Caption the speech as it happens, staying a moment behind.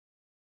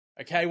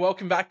Okay,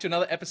 welcome back to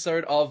another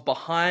episode of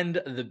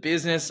Behind the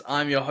Business.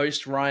 I'm your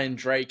host, Ryan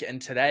Drake, and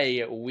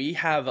today we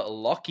have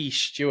Lachlan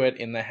Stuart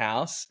in the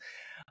house.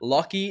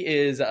 Lachlan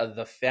is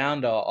the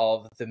founder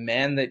of the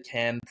Man That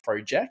Can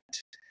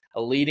Project,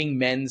 a leading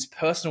men's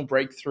personal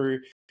breakthrough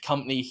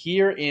company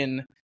here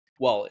in,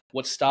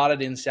 what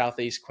started in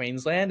Southeast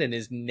Queensland and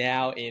is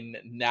now in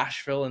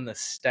Nashville in the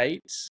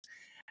States.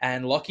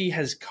 And Lachlan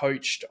has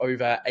coached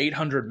over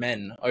 800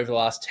 men over the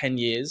last 10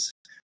 years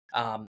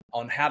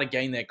on how to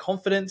gain their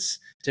confidence,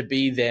 to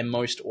be their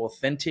most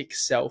authentic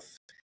self,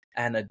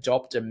 and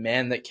adopt a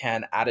man that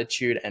can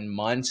attitude and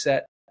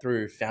mindset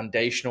through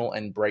foundational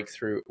and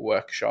breakthrough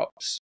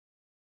workshops.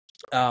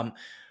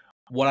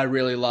 What I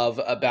really love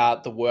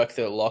about the work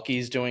that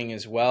Lachlan's doing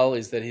as well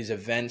is that his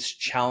events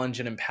challenge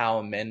and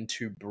empower men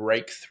to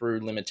break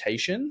through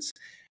limitations.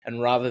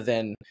 And rather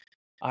than,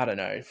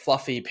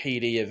 fluffy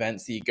PD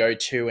events that you go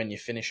to and you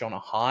finish on a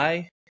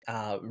high,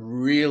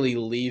 really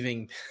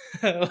leaving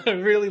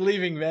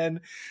men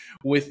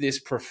with this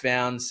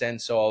profound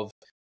sense of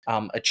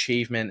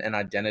achievement and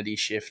identity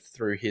shift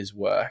through his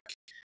work.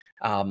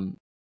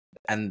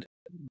 And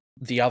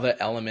the other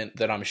element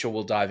that I'm sure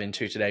we'll dive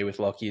into today with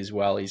Lachlan as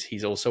well is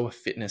he's also a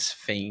fitness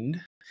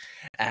fiend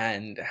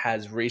and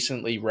has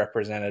recently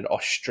represented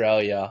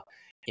Australia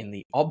in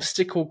the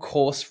obstacle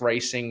course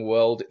racing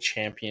world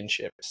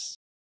championships.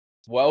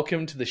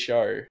 Welcome to the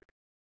show.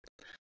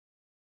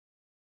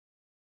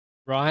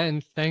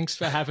 Ryan, thanks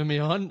for having me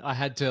on. I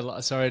had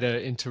to, sorry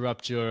to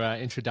interrupt your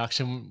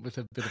introduction with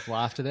a bit of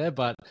laughter there,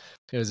 but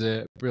it was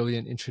a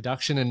brilliant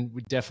introduction, and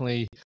we're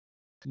definitely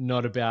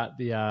not about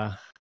the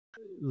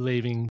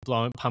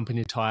pumping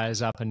your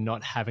tires up and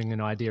not having an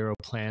idea or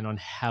plan on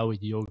how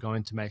you're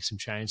going to make some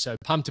change. So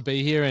pumped to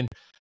be here and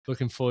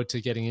looking forward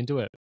to getting into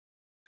it.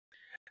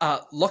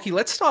 Lachlan,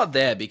 let's start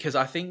there, because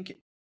I think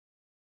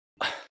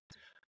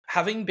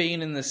having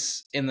been in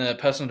the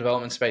personal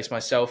development space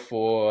myself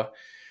for,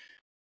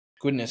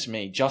 goodness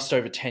me, just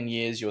over 10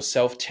 years,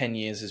 yourself 10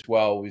 years as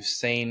well, we've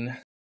seen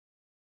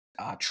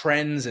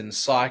trends and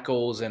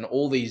cycles and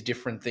all these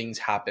different things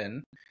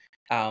happen.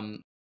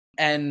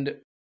 And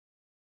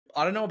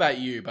I don't know about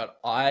you, but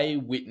I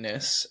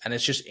witness, and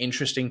it's just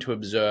interesting to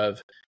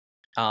observe,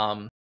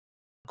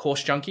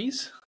 course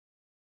junkies,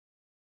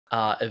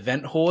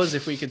 event whores,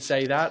 if we could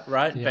say that,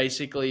 right? Yep.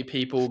 Basically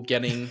people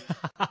getting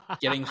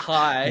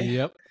high.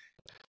 Yep.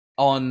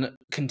 On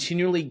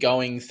continually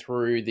going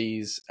through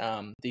these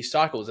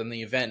cycles and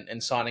the event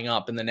and signing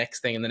up and the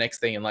next thing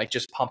and like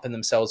just pumping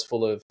themselves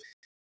full of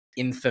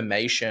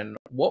information.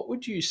 What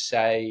would you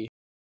say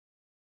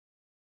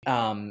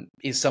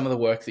is some of the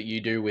work that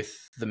you do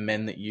with the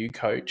men that you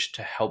coach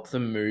to help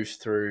them move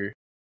through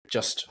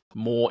just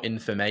more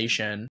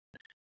information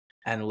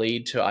and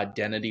lead to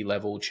identity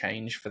level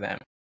change for them?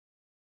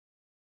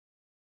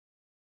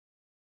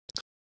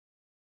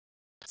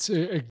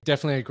 It's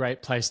definitely a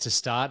great place to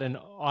start. And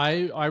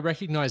I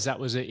recognize that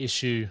was an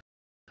issue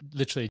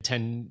literally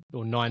 10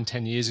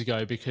 years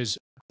ago, because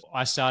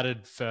I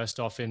started first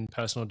off in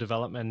personal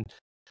development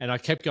and I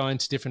kept going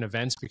to different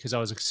events because I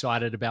was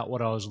excited about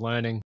what I was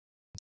learning.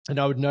 And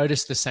I would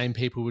notice the same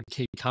people would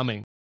keep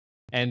coming.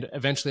 And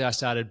eventually I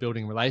started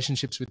building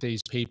relationships with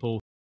these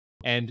people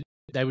and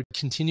they would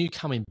continue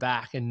coming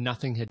back and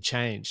nothing had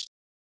changed.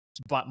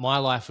 But my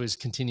life was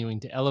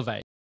continuing to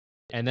elevate.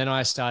 And then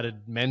I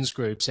started men's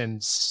groups,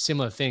 and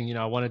similar thing,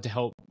 I wanted to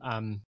help.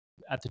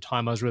 At the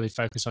time, I was really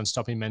focused on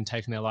stopping men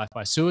taking their life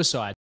by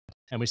suicide.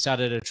 And we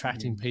started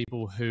attracting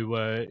people who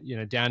were,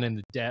 down in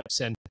the depths,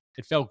 and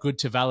it felt good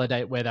to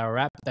validate where they were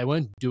at, but they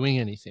weren't doing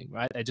anything,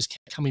 right? They just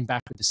kept coming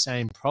back with the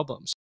same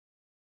problems.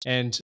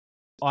 And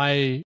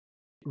I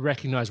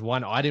recognized,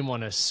 one, I didn't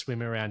want to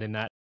swim around in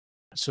that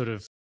sort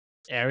of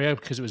area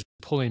because it was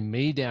pulling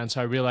me down.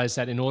 So I realized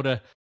that in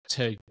order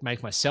to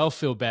make myself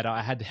feel better,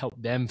 I had to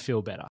help them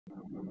feel better.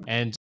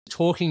 And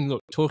talking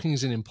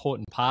is an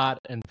important part,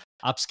 and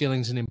upskilling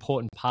is an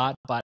important part,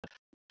 but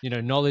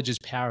knowledge is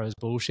power is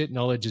bullshit.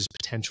 Knowledge is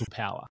potential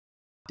power.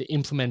 The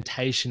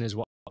implementation is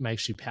what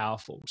makes you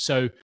powerful.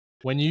 So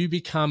when you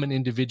become an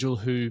individual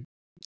who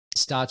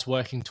starts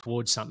working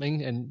towards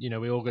something, and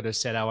we all got to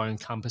set our own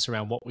compass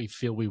around what we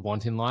feel we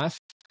want in life,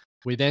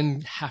 we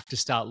then have to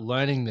start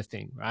learning the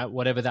thing, right?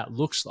 Whatever that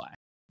looks like.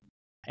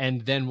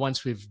 And then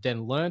once we've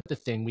then learned the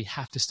thing, we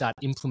have to start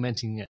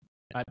implementing it,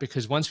 right?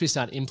 Because once we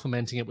start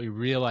implementing it, we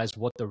realize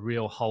what the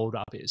real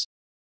holdup is.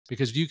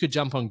 Because you could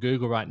jump on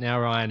Google right now,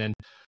 Ryan, and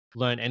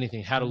learn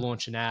anything: how to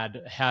launch an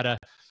ad, how to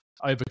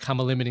overcome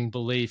a limiting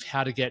belief,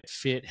 how to get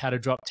fit, how to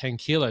drop 10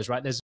 kilos,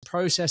 right? There's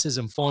processes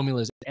and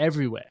formulas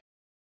everywhere.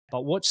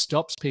 But what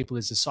stops people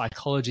is the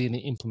psychology and the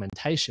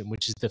implementation,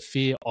 which is the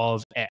fear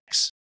of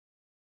X.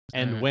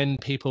 And when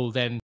people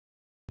then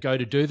go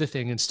to do the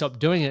thing and stop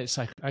doing it, it's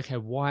like, okay,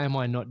 why am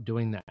I not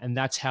doing that? And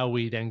that's how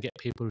we then get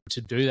people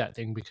to do that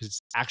thing, because it's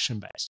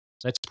action-based.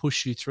 Let's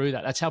push you through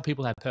that. That's how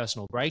people have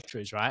personal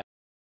breakthroughs, right?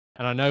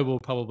 And I know we'll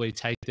probably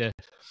take the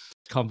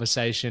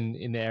conversation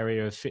in the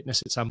area of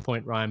fitness at some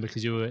point, Ryan,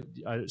 because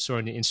I saw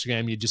on your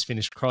Instagram, you just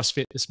finished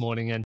CrossFit this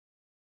morning. And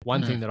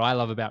one thing that I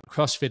love about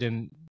CrossFit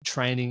and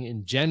training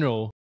in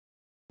general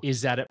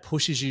is that it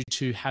pushes you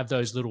to have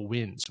those little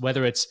wins,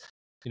 whether it's,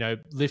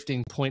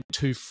 lifting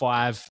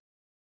 0.25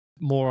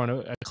 more on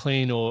a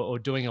clean or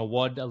doing a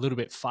WOD a little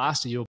bit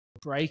faster. You're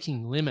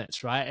breaking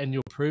limits, right? And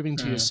you're proving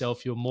to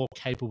yourself you're more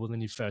capable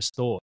than you first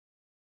thought.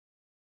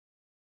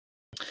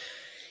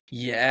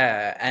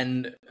 Yeah.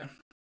 And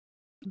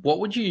what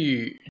would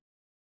you've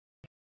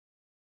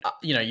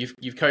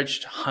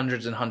coached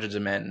hundreds and hundreds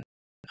of men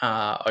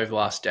over the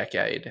last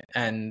decade.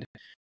 And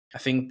I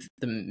think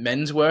the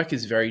men's work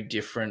is very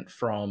different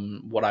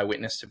from what I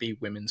witness to be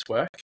women's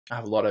work. I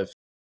have a lot of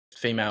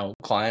female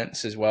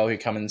clients as well who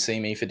come and see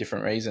me for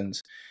different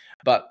reasons.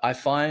 But I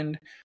find,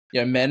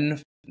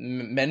 men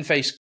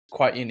face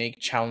quite unique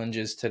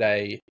challenges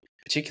today,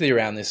 particularly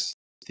around this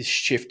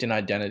shift in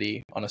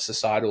identity on a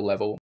societal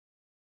level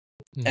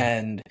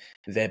and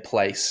their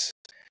place.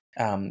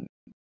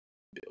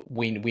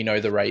 We know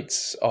the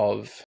rates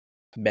of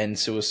men's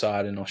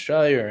suicide in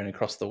Australia and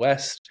across the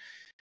West.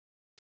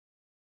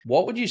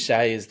 What would you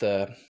say is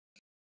the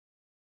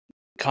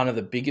kind of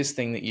the biggest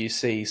thing that you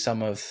see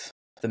some of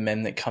the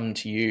men that come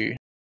to you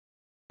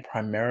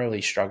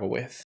primarily struggle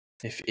with?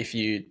 If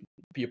you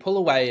pull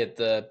away at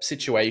the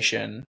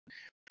situation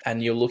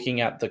and you're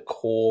looking at the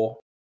core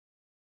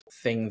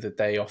thing that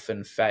they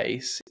often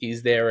face,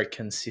 is there a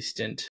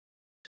consistent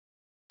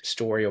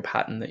story or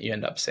pattern that you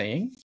end up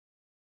seeing?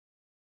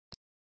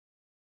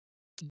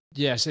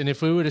 Yes, and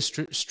if we were to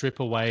strip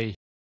away,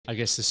 I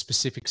guess, the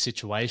specific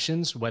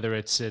situations, whether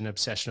it's an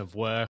obsession of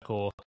work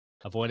or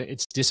avoiding,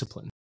 it's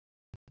discipline.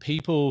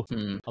 People,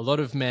 a lot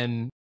of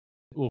men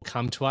will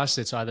come to us.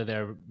 It's either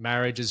their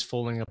marriage is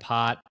falling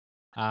apart,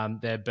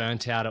 they're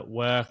burnt out at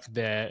work,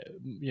 they're,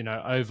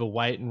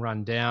 overweight and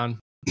run down.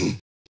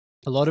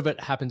 A lot of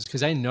it happens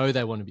because they know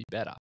they want to be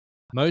better.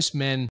 Most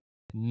men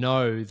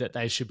know that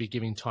they should be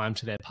giving time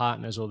to their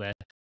partners or their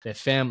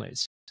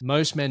families.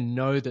 Most men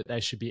know that they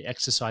should be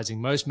exercising.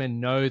 Most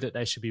men know that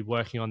they should be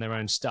working on their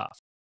own stuff.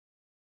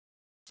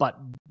 But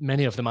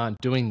many of them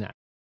aren't doing that.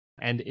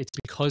 And it's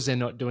because they're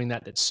not doing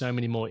that so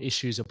many more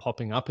issues are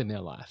popping up in their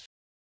life.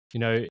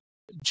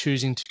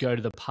 Choosing to go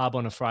to the pub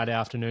on a Friday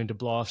afternoon to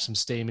blow off some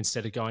steam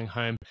instead of going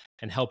home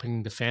and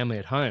helping the family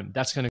at home.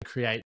 That's going to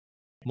create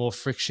more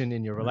friction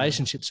in your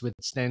relationships, which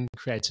then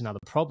creates another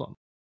problem.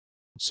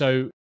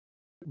 So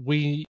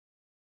we're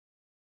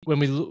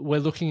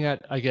looking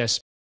at, I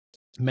guess,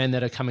 men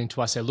that are coming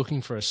to us, they're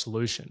looking for a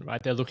solution,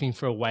 right? They're looking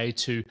for a way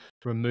to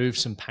remove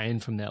some pain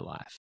from their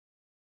life.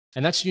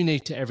 And that's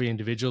unique to every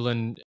individual.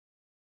 And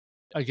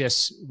I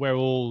guess we're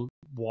all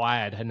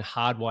wired and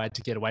hardwired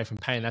to get away from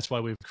pain. That's why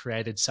we've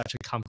created such a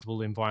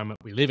comfortable environment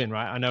we live in,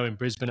 right? I know in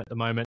Brisbane at the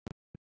moment,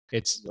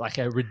 it's like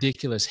a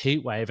ridiculous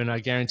heat wave. And I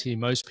guarantee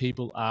most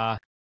people are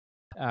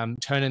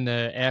turning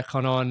the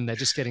aircon on. They're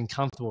just getting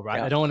comfortable,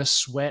 right? They don't want to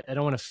sweat. They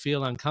don't want to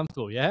feel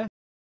uncomfortable. Yeah.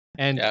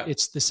 And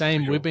it's the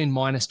same. Sure. We've been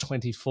minus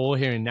 24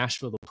 here in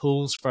Nashville. The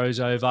pool's froze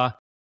over.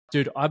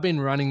 Dude, I've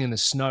been running in the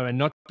snow, and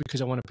not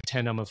because I want to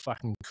pretend I'm a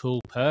fucking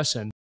cool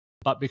person,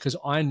 but because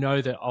I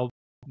know that I'll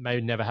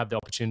maybe never have the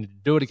opportunity to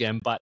do it again.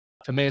 But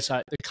for me, it's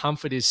like the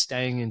comfort is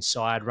staying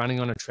inside, running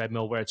on a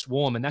treadmill where it's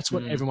warm. And that's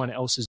what everyone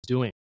else is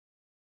doing.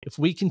 If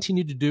we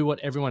continue to do what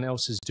everyone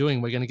else is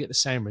doing, we're going to get the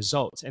same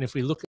results. And if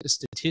we look at the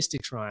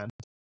statistics, Ryan,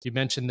 you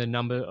mentioned the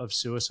number of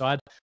suicide.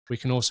 We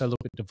can also look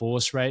at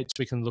divorce rates.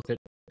 We can look at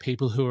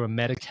people who are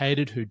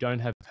medicated, who don't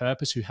have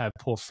purpose, who have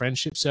poor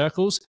friendship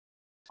circles.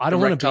 I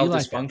don't want to be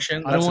like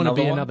that. I don't want to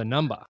be another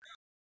number.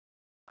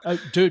 Oh,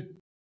 dude,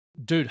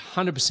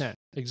 100%.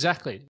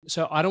 Exactly.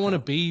 So I don't want to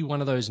be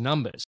one of those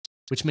numbers,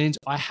 which means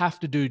I have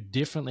to do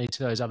differently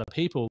to those other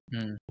people.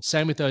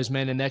 Same with those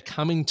men, and they're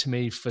coming to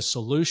me for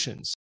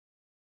solutions.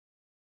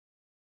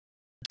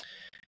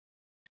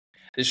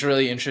 It's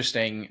really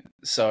interesting.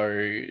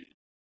 So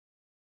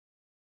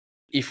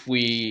it's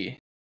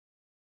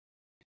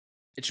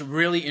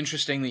really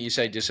interesting that you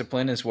say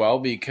discipline as well,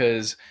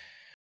 because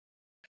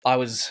I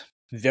was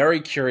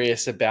very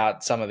curious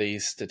about some of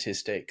these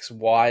statistics.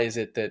 Why is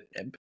it that,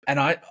 and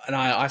I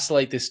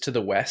isolate this to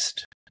the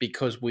West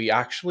because we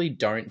actually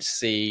don't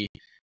see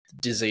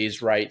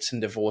disease rates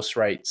and divorce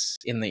rates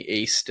in the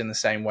East in the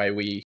same way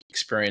we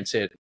experience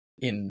it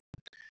in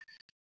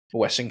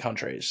Western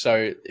countries.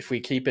 So if we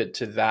keep it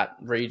to that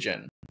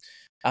region,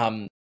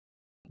 have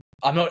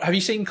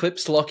you seen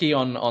clips, Lockie,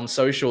 on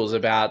socials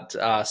about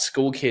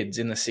school kids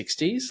in the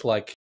 60s,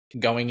 like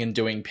going and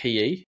doing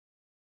PE,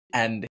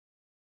 and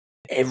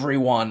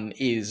everyone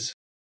is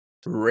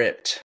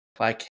ripped?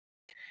 Like,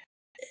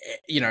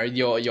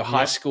 your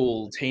high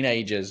school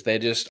teenagers, they're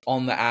just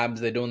on the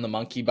abs, they're doing the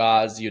monkey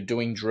bars, you're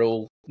doing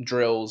drills.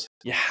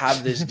 You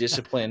have this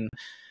discipline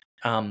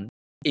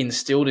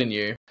instilled in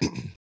you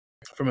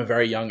from a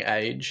very young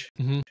age.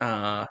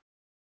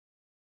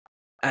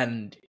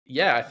 And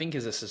yeah, I think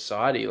as a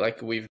society,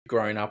 like, we've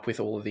grown up with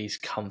all of these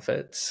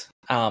comforts.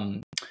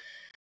 If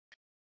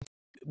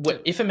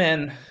a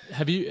man,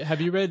 have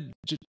you read?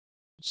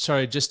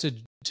 Sorry, just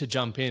to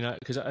jump in,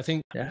 because I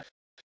think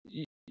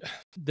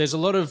there's a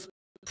lot of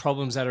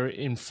problems that are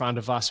in front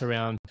of us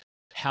around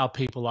how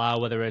people are,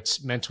 whether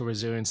it's mental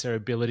resilience, their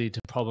ability to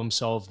problem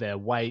solve, their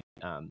weight,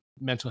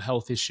 mental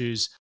health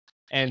issues.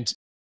 And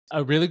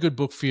a really good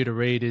book for you to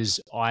read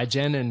is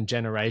iGen and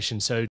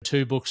Generation. So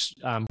two books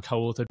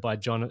co-authored by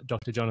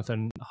Dr.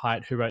 Jonathan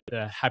Haidt, who wrote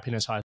the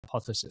Happiness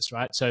Hypothesis,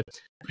 right? So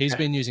he's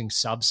been using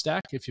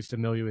Substack, if you're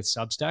familiar with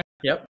Substack.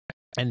 Yep.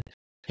 And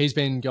he's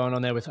been going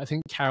on there with, I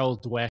think, Carol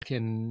Dweck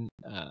and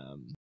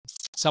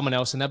someone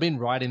else. And they've been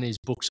writing these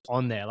books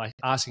on there, like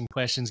asking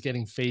questions,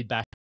 getting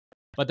feedback.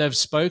 But they've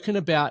spoken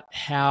about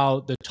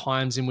how the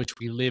times in which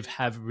we live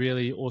have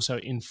really also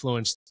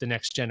influenced the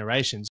next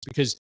generations,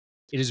 because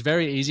it is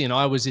very easy. And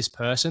I was this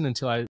person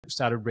until I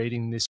started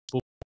reading this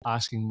book,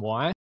 asking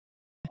why.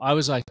 I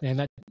was like, man,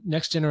 that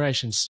next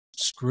generation's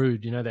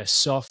screwed. You know, they're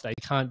soft. They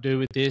can't do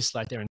with this.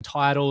 Like, they're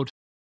entitled.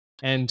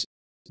 And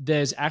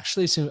there's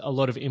actually a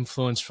lot of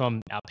influence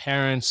from our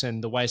parents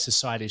and the way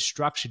society is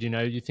structured. You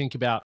know, you think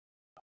about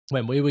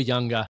when we were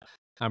younger,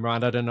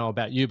 Ryan, I don't know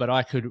about you, but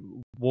I could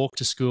walk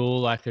to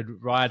school, I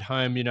could ride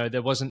home. You know,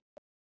 there wasn't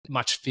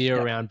much fear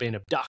around being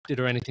abducted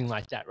or anything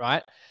like that,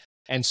 right?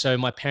 And so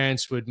my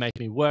parents would make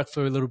me work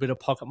for a little bit of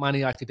pocket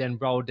money. I could then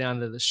roll down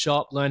to the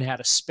shop, learn how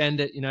to spend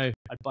it. You know,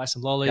 I'd buy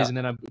some lollies and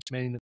then which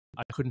meant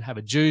I couldn't have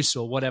a juice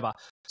or whatever.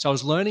 So I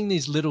was learning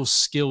these little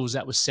skills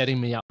that was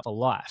setting me up for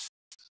life.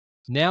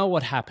 Now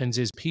what happens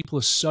is people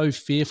are so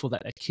fearful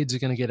that their kids are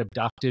going to get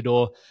abducted,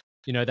 or,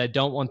 you know, they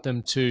don't want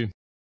them to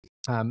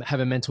have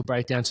a mental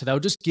breakdown. So they'll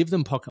just give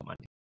them pocket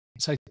money.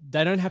 So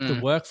they don't have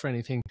to work for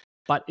anything,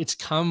 but it's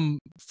come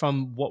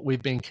from what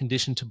we've been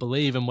conditioned to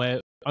believe. And we're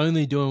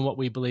only doing what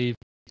we believe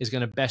is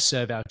going to best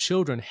serve our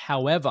children.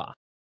 However,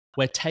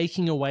 we're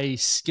taking away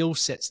skill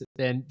sets that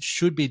then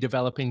should be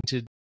developing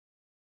to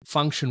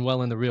function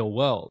well in the real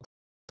world.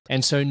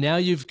 And so now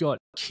you've got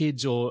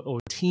kids or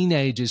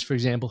teenagers, for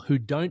example, who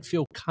don't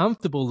feel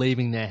comfortable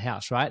leaving their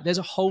house, right? There's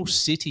a whole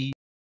city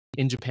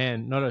in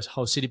Japan, not a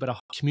whole city, but a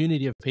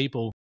community of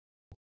people,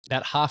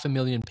 about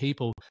 500,000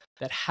 people,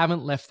 that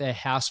haven't left their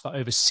house for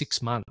over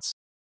 6 months.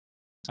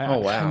 I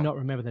cannot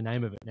remember the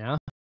name of it now.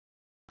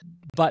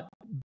 But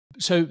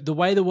so the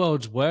way the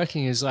world's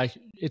working is like,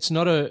 it's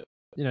not a,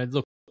 you know,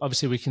 look,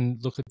 obviously we can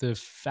look at the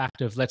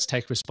fact of, let's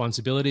take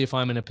responsibility. If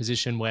I'm in a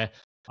position where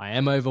I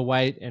am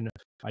overweight and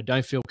I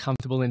don't feel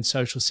comfortable in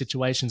social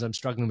situations, I'm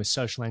struggling with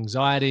social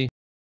anxiety.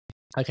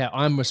 Okay,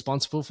 I'm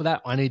responsible for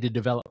that. I need to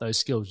develop those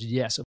skills.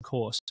 Yes, of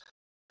course.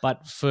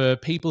 But for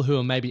people who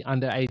are maybe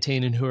under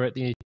 18 and who are at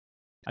the,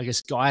 I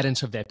guess,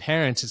 guidance of their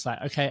parents, it's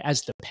like, okay,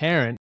 as the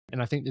parent,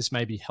 and I think this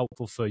may be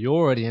helpful for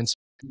your audience,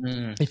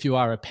 if you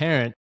are a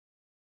parent,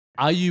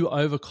 are you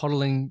over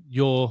coddling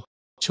your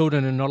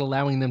children and not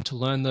allowing them to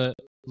learn the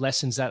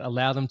lessons that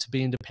allow them to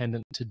be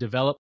independent, to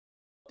develop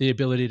the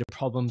ability to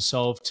problem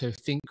solve, to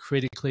think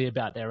critically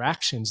about their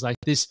actions? Like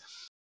this,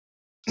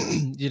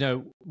 you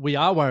know, we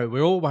are worried.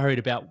 We're all worried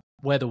about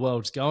where the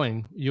world's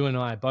going, you and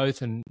I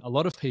both, and a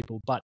lot of people,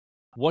 but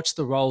what's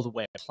the role that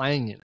we're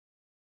playing in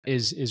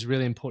is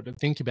really important to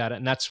think about it.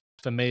 And that's,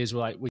 for me, is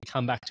like, we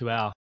come back to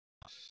our,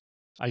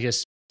 I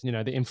guess, you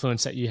know, the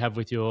influence that you have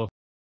with your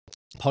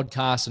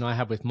podcast and I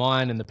have with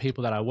mine and the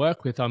people that I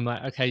work with. I'm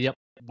like, okay, yep,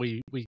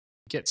 we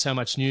get so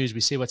much news. We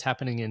see what's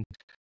happening in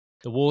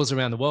the wars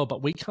around the world,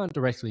 but we can't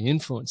directly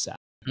influence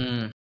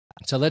that.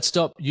 So let's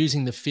stop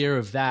using the fear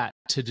of that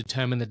to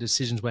determine the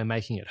decisions we're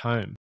making at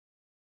home.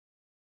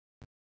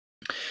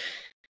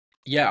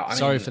 Yeah.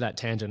 Sorry for that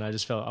tangent. I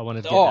just felt I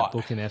wanted to get that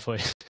book in there for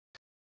you.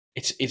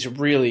 It's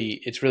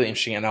really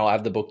interesting, and I'll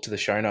add the book to the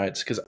show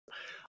notes, because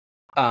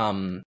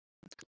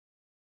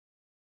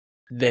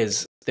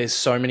there's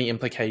so many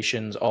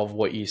implications of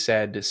what you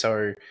said.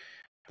 So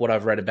what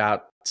I've read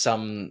about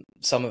some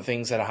of the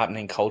things that are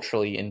happening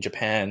culturally in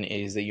Japan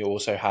is that you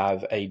also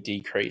have a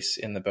decrease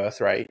in the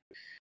birth rate.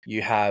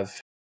 You have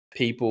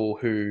people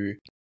who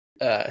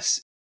are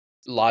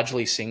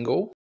largely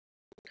single,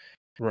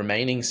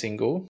 remaining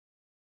single,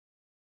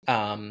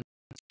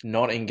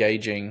 not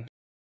engaging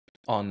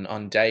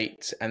on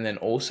dates, and then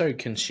also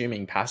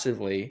consuming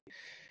passively.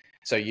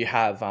 So you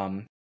have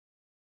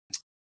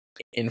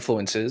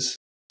influencers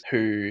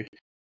who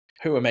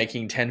are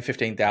making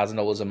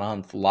 $10,000-$15,000 a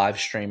month live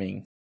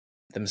streaming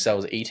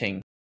themselves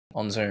eating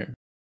on Zoom.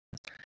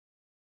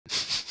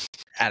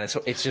 And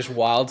it's just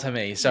wild to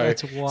me. So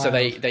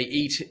they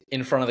eat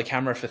in front of the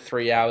camera for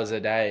 3 hours a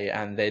day,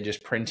 and they're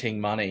just printing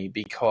money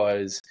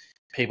because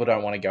people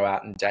don't want to go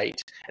out and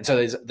date. And so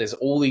there's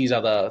all these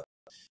other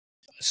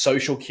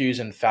social cues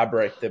and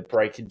fabric that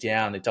break it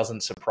down. It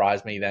doesn't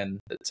surprise me then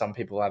that some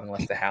people haven't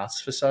left the house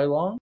for so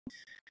long.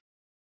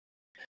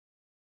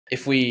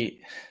 If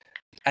we,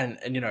 and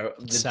you know,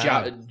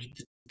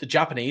 the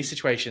Japanese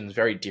situation is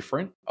very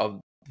different. Of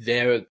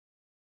their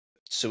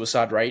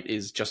suicide rate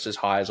is just as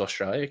high as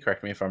Australia.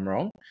 Correct me if I'm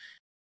wrong.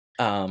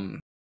 No,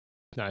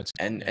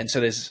 and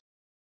so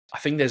I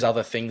think there's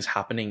other things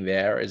happening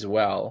there as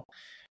well.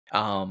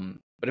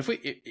 But if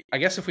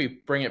we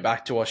bring it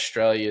back to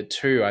Australia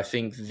too, I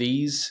think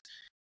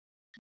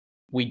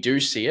we do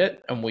see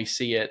it, and we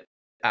see it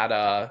at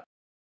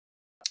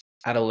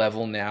at a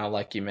level now,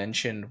 like you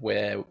mentioned,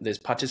 where there's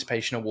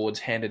participation awards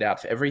handed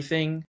out for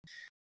everything.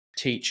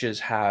 Teachers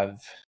have,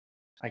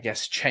 I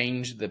guess,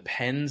 changed the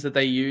pens that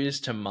they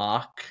use to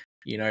mark,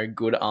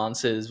 good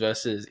answers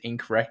versus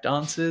incorrect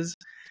answers.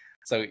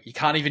 So you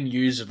can't even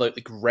use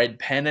like red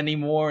pen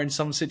anymore in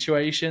some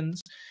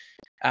situations.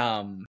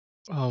 Oh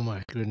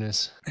my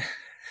goodness.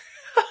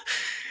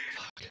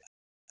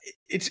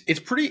 It's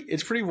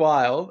pretty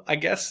wild, I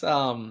guess.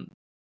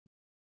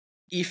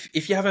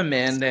 If you have a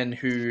man then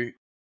who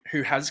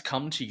has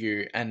come to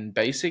you and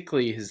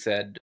basically has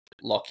said,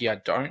 Lockie, I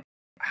don't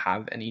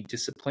have any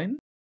discipline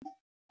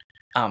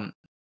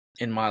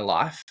in my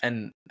life,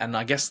 and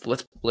I guess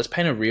let's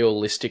paint a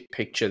realistic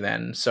picture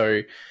then.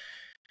 So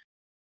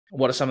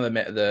what are some of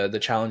the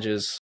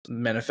challenges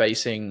men are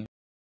facing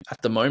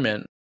at the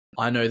moment?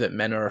 I know that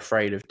men are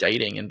afraid of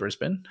dating in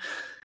Brisbane.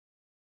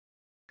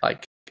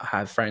 Like, I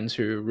have friends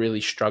who are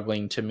really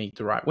struggling to meet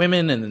the right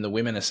women, and then the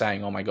women are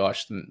saying, oh my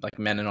gosh, like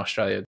men in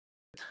Australia,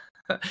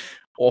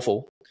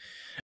 awful.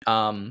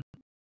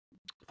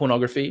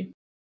 Pornography,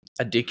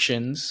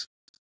 addictions.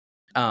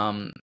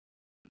 And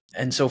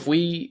so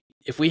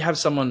if we have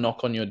someone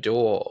knock on your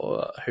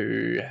door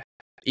who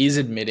is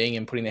admitting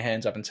and putting their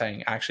hands up and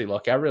saying, actually,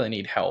 look, I really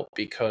need help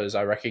because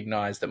I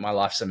recognize that my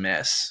life's a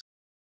mess,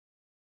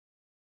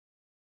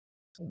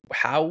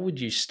 how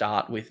would you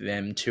start with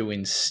them to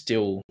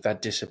instill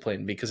that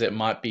discipline? Because it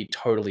might be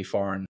totally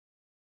foreign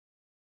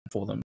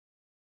for them.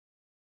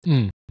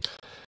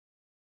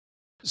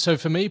 So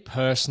for me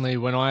personally,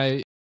 when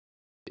I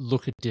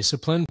look at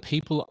discipline,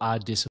 people are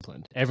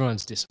disciplined.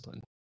 Everyone's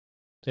disciplined.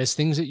 There's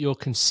things that you're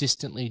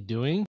consistently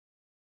doing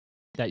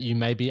that you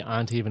maybe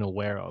aren't even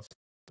aware of.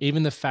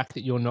 Even the fact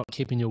that you're not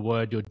keeping your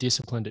word, you're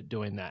disciplined at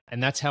doing that.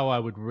 And that's how I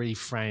would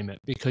reframe it.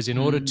 Because in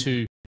order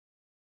to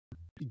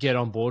get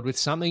on board with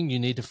something, you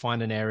need to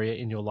find an area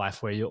in your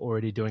life where you're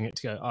already doing it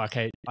to go, oh,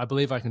 okay, I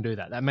believe I can do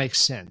that. That makes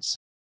sense.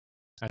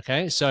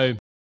 Okay. So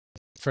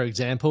for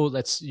example,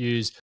 let's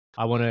use,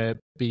 I want to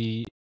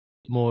be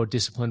more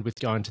disciplined with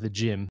going to the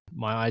gym.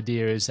 My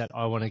idea is that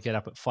I want to get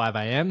up at 5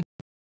 a.m.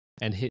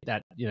 and hit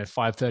that,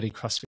 5:30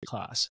 CrossFit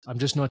class. I'm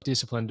just not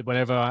disciplined.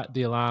 Whenever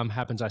the alarm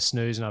happens, I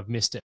snooze and I've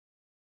missed it.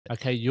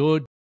 Okay,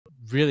 you're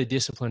really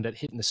disciplined at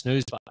hitting the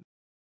snooze button.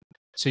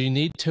 So you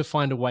need to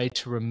find a way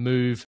to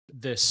remove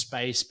the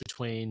space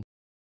between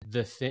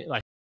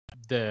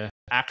the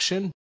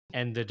action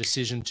and the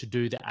decision to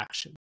do the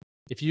action.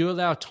 If you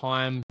allow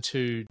time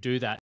to do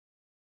that,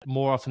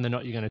 more often than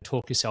not, you're going to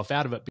talk yourself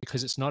out of it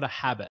because it's not a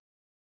habit,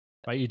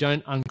 right? You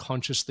don't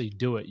unconsciously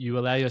do it. You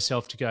allow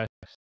yourself to go,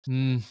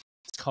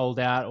 it's cold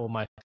out, or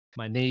my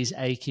knee's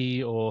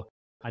achy, or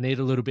I need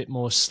a little bit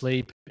more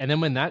sleep. And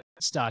then when that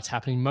starts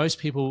happening, most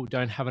people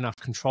don't have enough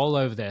control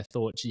over their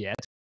thoughts yet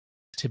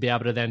to be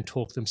able to then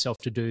talk themselves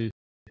to do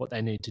what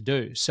they need to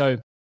do. So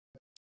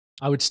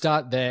I would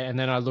start there, and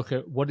then I look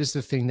at what is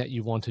the thing that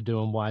you want to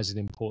do and why is it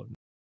important?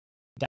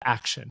 The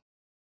action.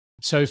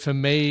 So for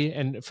me,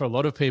 and for a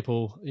lot of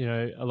people,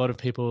 a lot of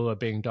people are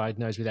being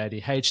diagnosed with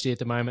ADHD at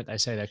the moment. They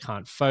say they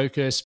can't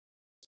focus.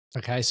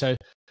 Okay, so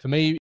for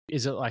me,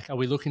 is it like, are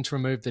we looking to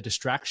remove the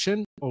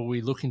distraction, or are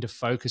we looking to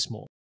focus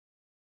more?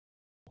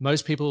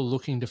 Most people are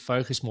looking to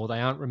focus more.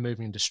 They aren't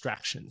removing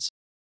distractions.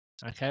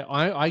 Okay,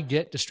 I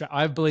get distracted.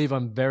 I believe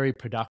I'm very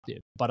productive,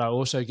 but I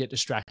also get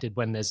distracted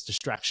when there's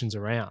distractions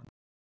around.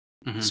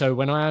 Mm-hmm. So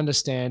when I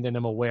understand and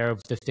I'm aware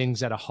of the things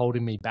that are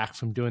holding me back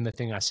from doing the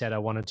thing I said I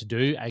wanted to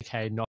do,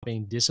 aka not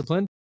being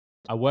disciplined,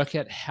 I work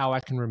out how I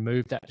can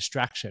remove that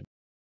distraction.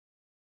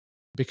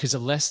 Because the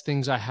less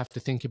things I have to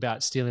think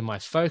about stealing my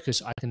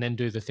focus, I can then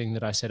do the thing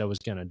that I said I was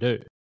going to do.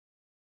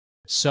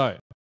 So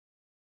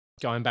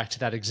going back to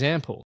that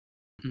example,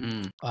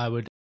 I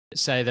would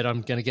say that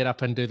I'm going to get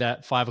up and do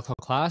that 5 o'clock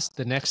class.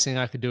 The next thing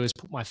I could do is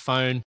put my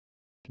phone,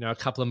 a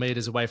couple of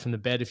meters away from the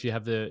bed if you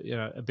have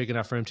a big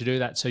enough room to do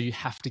that. So you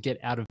have to get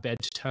out of bed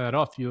to turn it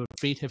off. Your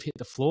feet have hit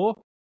the floor.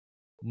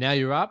 Now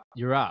you're up.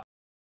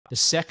 The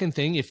second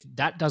thing, if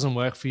that doesn't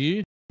work for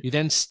you, you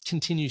then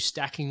continue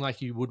stacking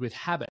like you would with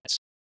habits.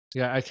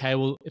 You go, okay,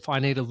 well, if I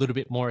need a little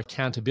bit more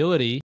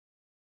accountability,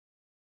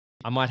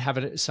 I might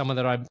have someone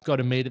that I've got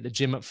to meet at the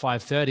gym at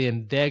 5:30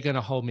 and they're going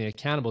to hold me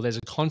accountable. There's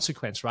a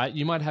consequence, right?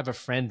 You might have a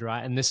friend,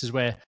 right? And this is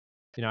where,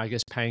 I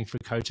guess paying for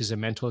coaches and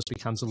mentors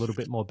becomes a little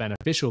bit more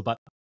beneficial. But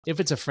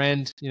if it's a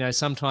friend,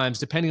 sometimes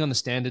depending on the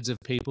standards of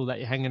people that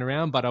you're hanging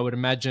around, but I would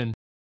imagine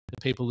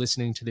the people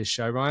listening to this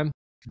show, Ryan,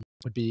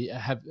 would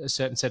have a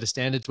certain set of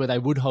standards where they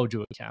would hold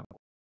you accountable.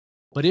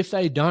 But if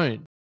they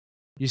don't,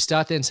 you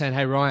start then saying,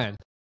 hey, Ryan,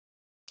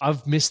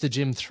 I've missed the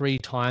gym 3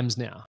 times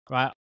now,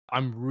 right?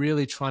 I'm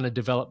really trying to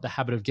develop the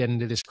habit of getting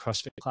to this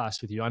CrossFit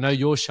class with you. I know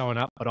you're showing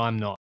up, but I'm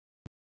not.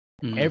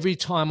 Every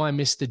time I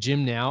miss the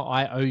gym now,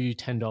 I owe you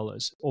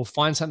 $10, or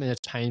find something that's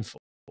painful,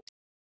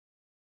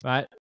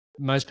 right?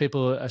 Most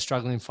people are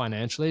struggling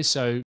financially,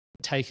 so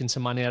taking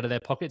some money out of their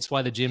pockets.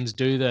 Why the gyms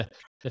do the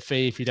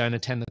fee if you don't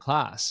attend the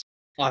class.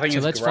 I think so.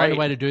 Let's find a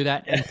way to do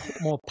that and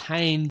put more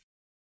pain.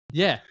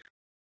 Yeah,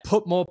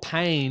 put more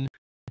pain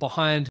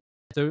behind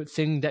the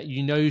thing that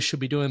you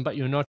should be doing, but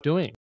you're not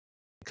doing.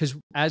 Because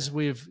as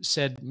we've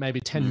said maybe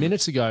 10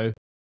 minutes ago,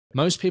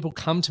 most people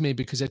come to me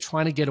because they're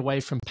trying to get away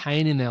from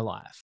pain in their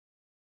life.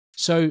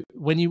 So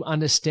when you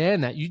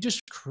understand that, you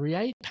just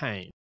create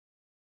pain.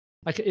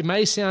 Like, it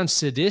may sound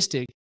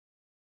sadistic,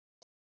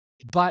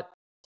 but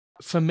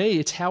for me,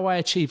 it's how I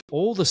achieve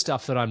all the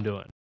stuff that I'm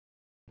doing.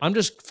 I'm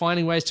just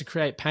finding ways to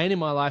create pain in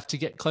my life to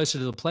get closer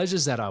to the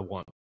pleasures that I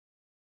want.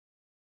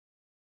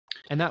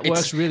 And that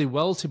works really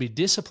well to be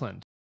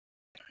disciplined.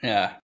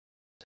 Yeah.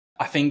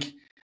 I think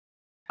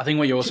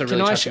what you're also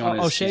really touching on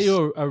is, I'll share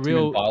you a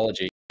real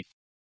biology.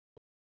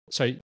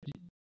 So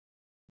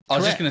I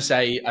was just going to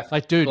say, I've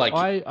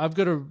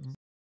got a.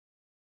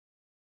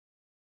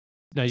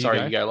 No,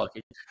 you go,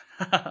 Lockie.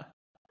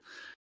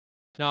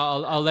 No,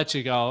 I'll let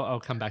you go. I'll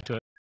come back to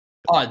it.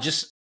 Oh,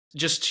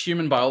 just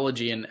human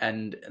biology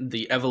and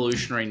the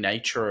evolutionary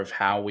nature of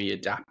how we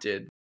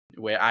adapted.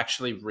 We're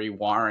actually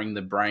rewiring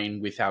the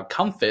brain with our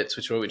comforts,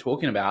 which is what we're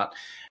talking about.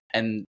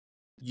 And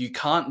you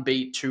can't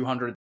beat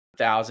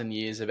 200,000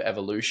 years of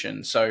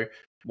evolution. So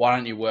why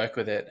don't you work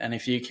with it? And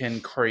if you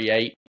can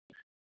create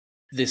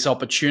this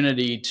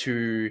opportunity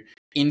to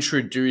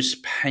introduce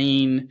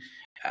pain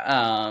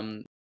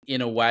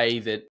in a way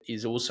that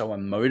is also a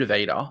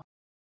motivator,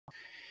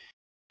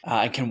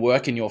 it can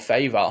work in your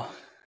favor,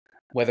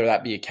 whether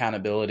that be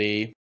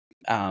accountability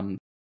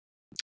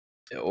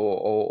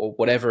or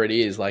whatever it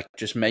is. Like,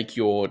 just make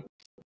your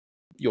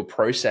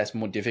process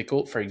more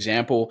difficult. For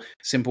example,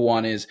 simple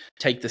one is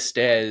take the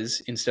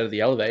stairs instead of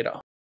the elevator.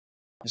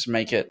 Just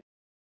make it,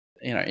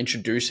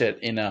 introduce it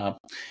in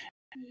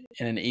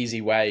an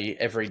easy way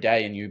every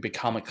day, and you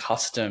become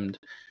accustomed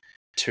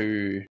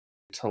to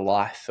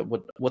life.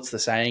 What's the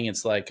saying?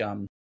 It's like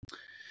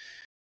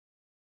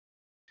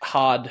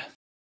hard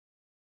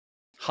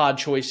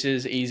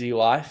choices, easy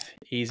life.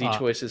 Easy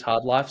choices,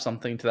 hard life.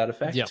 Something to that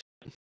effect. Yeah.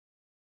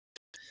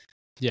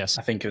 Yes.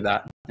 I think of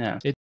that. Yeah.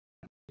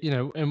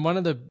 And one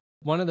of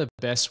the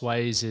best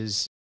ways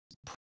is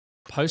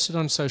post it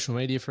on social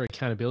media for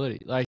accountability.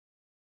 Like,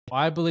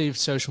 I believe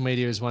social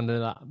media is one of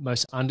the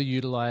most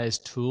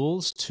underutilized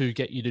tools to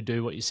get you to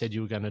do what you said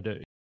you were going to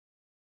do.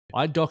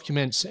 I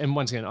document, and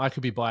once again, I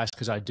could be biased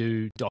because I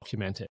do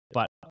document it,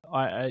 but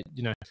I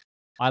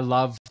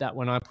love that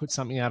when I put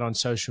something out on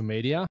social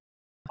media,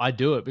 I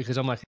do it because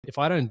I'm like, if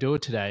I don't do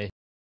it today,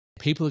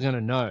 people are going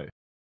to know.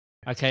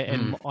 Okay.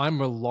 And I'm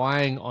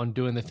relying on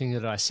doing the thing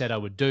that I said I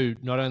would do,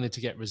 not only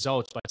to get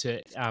results, but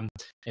to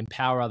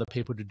empower other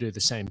people to do the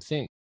same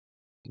thing.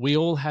 We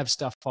all have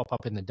stuff pop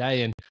up in the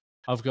day. And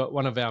I've got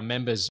one of our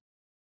members,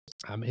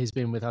 he's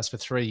been with us for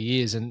 3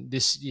 years. And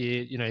this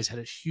year, he's had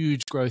a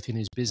huge growth in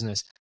his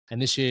business.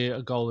 And this year,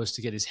 a goal is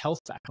to get his health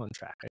back on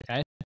track.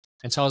 Okay.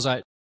 And so I was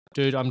like,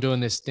 dude, I'm doing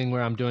this thing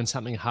where I'm doing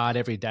something hard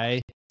every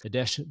day. The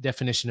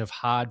definition of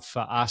hard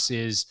for us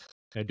is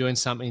doing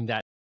something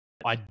that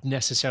I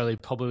necessarily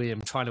probably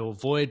am trying to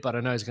avoid, but I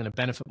know is going to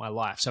benefit my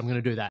life. So I'm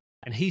going to do that.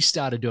 And he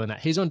started doing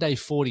that. He's on day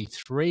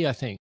 43, I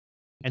think.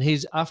 And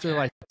he's after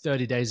like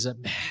 30 days, he's like,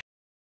 man,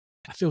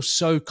 I feel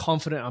so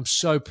confident. I'm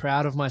so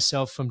proud of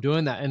myself from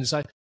doing that. And it's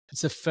like,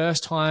 it's the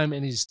first time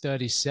in his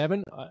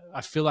 37,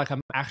 I feel like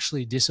I'm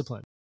actually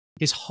disciplined.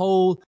 His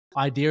whole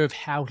idea of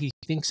how he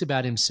thinks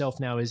about himself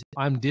now is,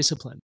 I'm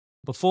disciplined.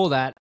 Before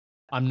that,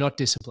 I'm not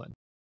disciplined.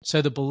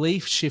 So the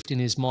belief shift in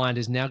his mind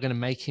is now going to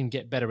make him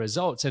get better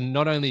results. And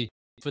not only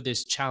for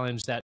this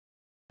challenge that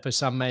for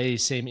some may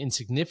seem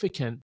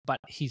insignificant, but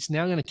he's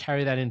now going to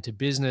carry that into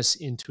business,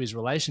 into his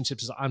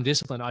relationships. I'm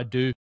disciplined.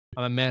 I'm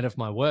a man of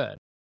my word.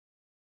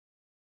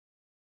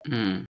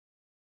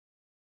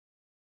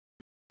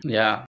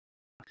 Yeah.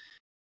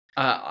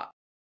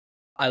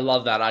 I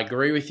love that. I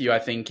agree with you. I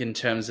think in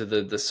terms of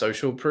the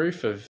social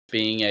proof of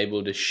being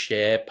able to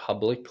share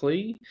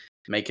publicly,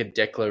 make a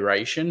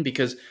declaration,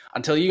 because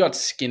until you got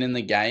skin in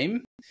the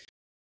game,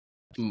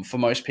 for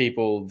most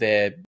people,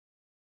 their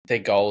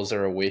goals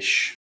are a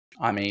wish.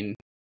 I mean,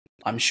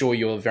 I'm sure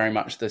you're very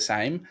much the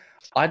same.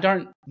 I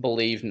don't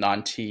believe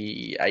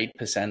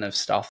 98% of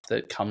stuff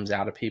that comes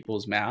out of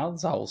people's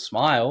mouths. I will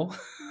smile,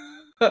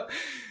 but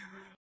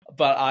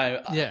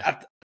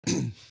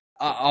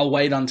I'll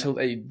wait until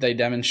they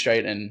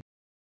demonstrate and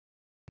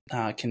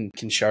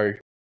can show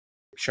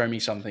me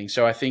something.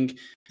 So I think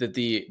that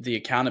the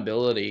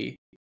accountability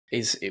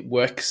it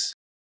works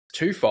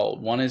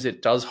twofold. One is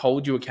it does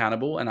hold you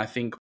accountable, and I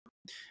think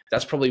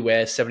that's probably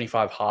where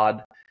 75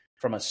 Hard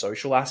from a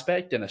social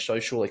aspect and a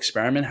social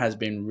experiment has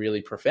been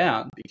really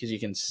profound, because you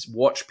can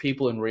watch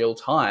people in real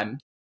time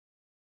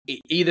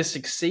either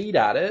succeed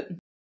at it,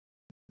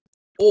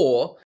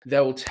 or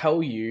they'll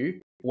tell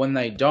you when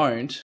they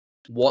don't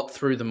what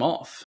threw them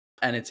off.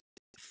 And it's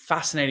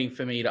fascinating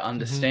for me to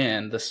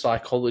understand the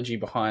psychology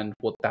behind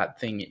what that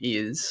thing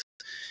is.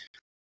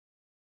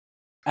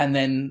 And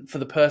then for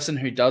the person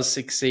who does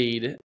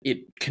succeed, it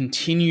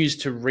continues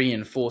to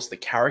reinforce the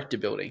character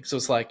building. So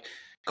it's like,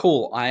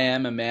 cool, I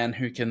am a man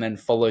who can then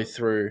follow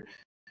through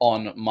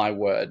on my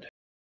word.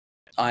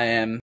 I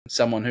am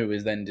someone who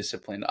is then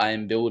disciplined. I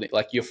am building,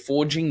 like, you're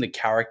forging the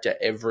character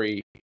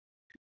every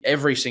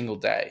single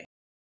day.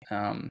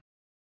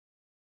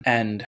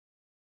 And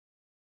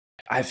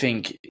I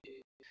think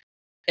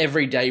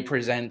every day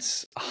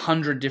presents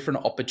 100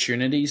 different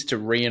opportunities to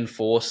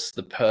reinforce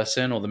the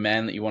person or the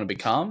man that you want to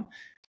become,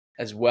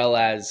 as well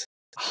as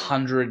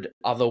 100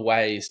 other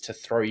ways to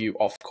throw you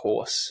off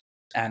course.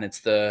 And it's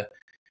the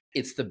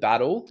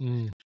battle.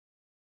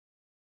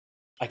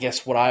 I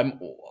guess what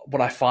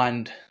I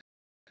find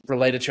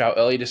related to our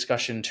early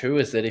discussion too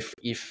is that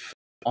if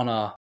on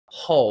a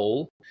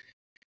whole,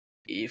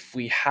 if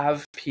we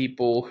have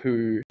people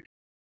who,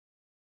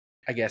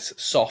 I guess,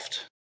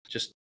 soft,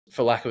 just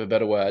for lack of a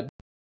better word,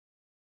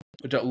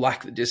 who don't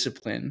lack the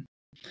discipline,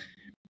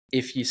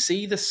 if you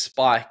see the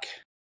spike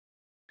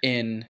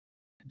in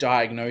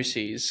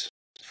diagnoses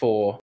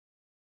for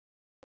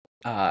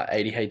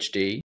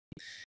ADHD,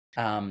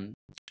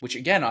 which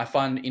again I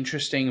find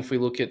interesting if we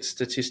look at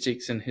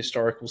statistics and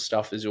historical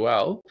stuff as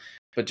well,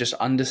 but just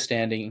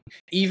understanding,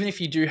 even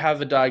if you do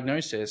have a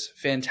diagnosis,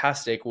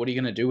 fantastic, what are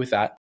you going to do with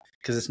that?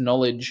 Because it's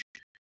knowledge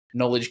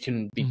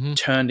can be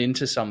turned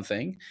into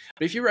something.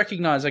 But if you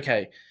recognize,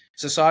 okay,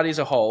 society as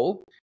a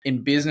whole,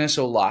 in business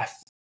or life,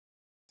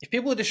 if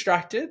people are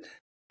distracted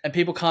and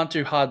people can't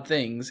do hard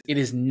things, it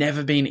has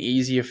never been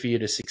easier for you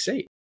to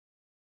succeed,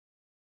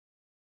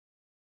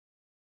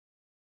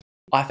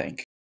 I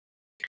think.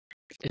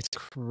 It's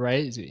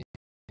crazy.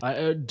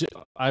 I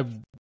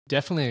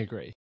definitely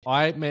agree.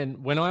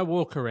 When I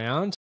walk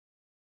around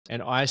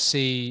and I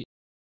see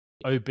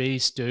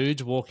obese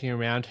dudes walking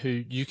around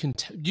who you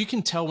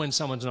can tell when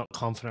someone's not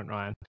confident,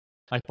 Ryan,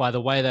 like by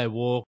the way they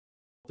walk,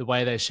 the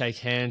way they shake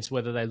hands,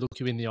 whether they look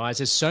you in the eyes.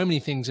 There's so many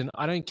things, and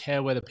I don't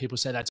care whether people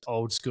say that's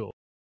old school.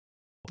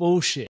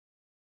 Bullshit.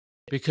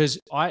 Because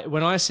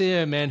when I see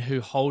a man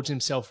who holds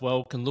himself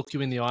well, can look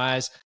you in the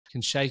eyes,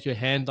 can shake your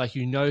hand, like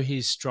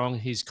he's strong,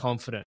 he's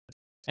confident.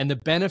 And the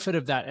benefit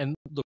of that, and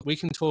look, we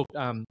can talk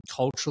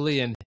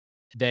culturally and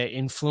their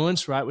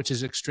influence, right, which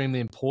is extremely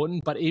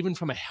important. But even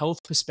from a health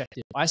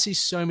perspective, I see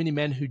so many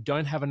men who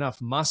don't have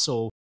enough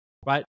muscle,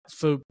 right,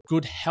 for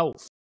good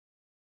health.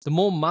 The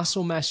more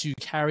muscle mass you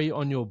carry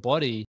on your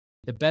body,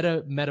 the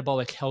better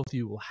metabolic health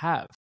you will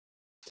have.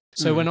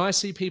 So when I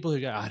see people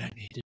who go, I don't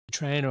need to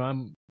train, or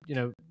I'm,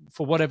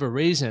 for whatever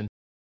reason,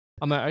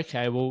 I'm like,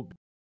 okay, well,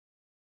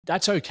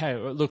 that's okay.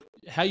 Look,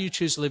 how you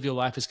choose to live your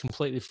life is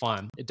completely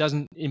fine. It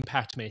doesn't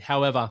impact me.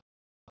 However,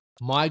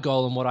 my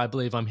goal and what I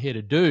believe I'm here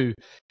to do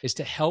is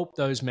to help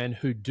those men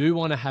who do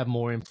want to have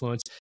more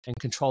influence and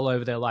control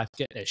over their life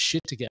get their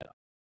shit together.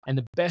 And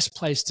the best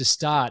place to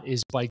start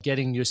is by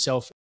getting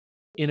yourself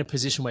in a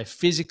position where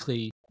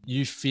physically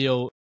you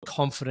feel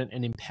confident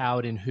and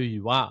empowered in who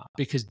you are,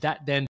 because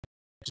that then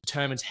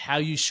determines how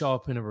you show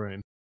up in a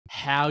room,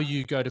 how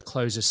you go to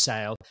close a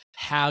sale,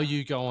 how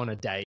you go on a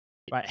date,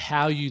 right?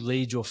 How you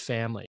lead your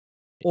family,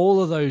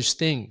 all of those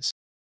things.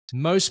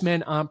 Most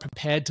men aren't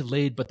prepared to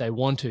lead, but they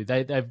want to.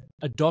 They've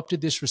adopted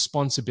this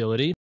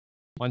responsibility.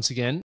 Once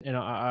again,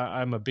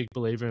 I'm a big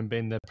believer in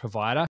being the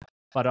provider,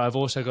 but I've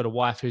also got a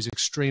wife who's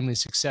extremely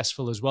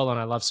successful as well, and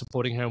I love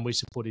supporting her, and we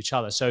support each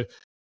other. So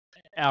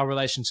our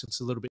relationship's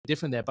a little bit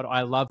different there, but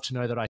I love to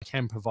know that I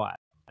can provide,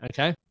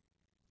 okay?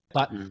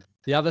 But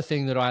the other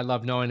thing that I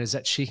love knowing is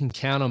that she can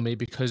count on me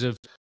because of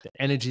the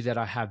energy that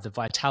I have, the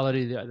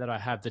vitality that I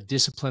have, the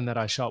discipline that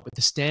I show up with,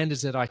 the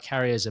standards that I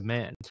carry as a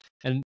man.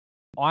 And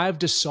I've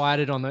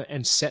decided on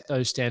and set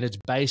those standards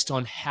based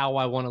on how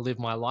I want to live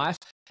my life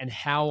and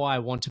how I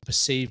want to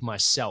perceive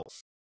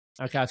myself.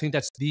 Okay, I think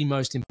that's the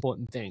most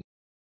important thing.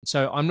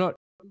 So I'm not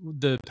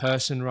the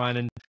person, Ryan,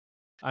 and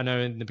I know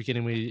in the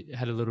beginning we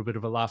had a little bit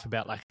of a laugh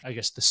about, like, I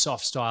guess the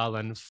soft style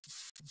and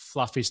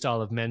fluffy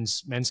style of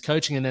men's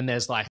coaching, and then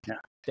there's like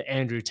the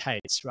Andrew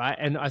Tates, right?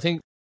 And I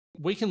think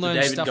we can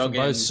learn stuff from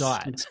both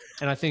sides.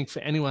 And I think for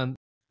anyone,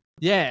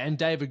 and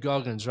David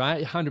Goggins,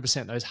 right?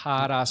 100%, those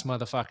hard ass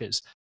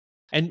motherfuckers.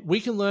 And we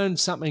can learn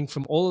something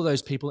from all of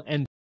those people,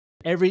 and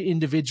every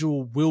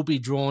individual will be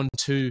drawn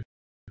to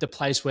the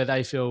place where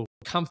they feel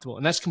comfortable,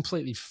 and that's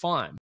completely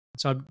fine.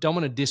 So I don't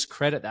want to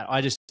discredit that.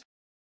 I just,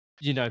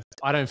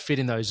 I don't fit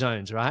in those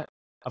zones, right?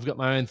 I've got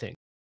my own thing.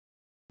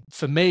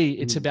 For me,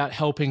 it's about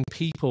helping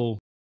people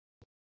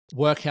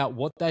work out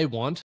what they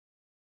want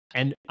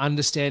and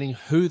understanding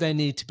who they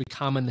need to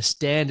become and the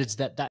standards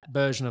that that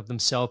version of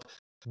themselves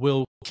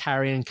will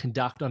carry and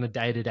conduct on a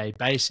day-to-day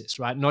basis,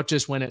 right? Not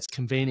just when it's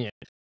convenient,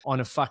 on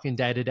a fucking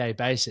day-to-day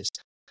basis.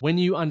 When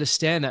you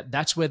understand that,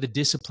 that's where the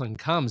discipline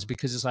comes,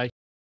 because it's like,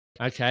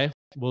 okay,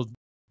 well,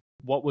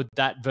 what would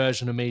that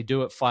version of me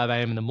do at 5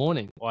 a.m. in the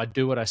morning? Well, I'd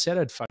do what I said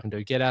I'd fucking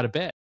do, get out of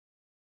bed.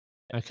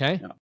 Okay?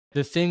 Yeah.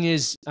 The thing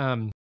is,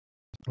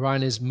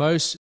 Ryan, is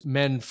most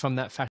men from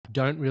that fact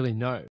don't really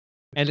know.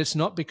 And it's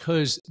not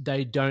because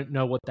they don't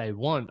know what they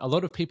want. A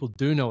lot of people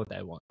do know what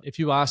they want. If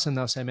you ask them,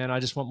 they'll say, man, I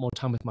just want more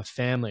time with my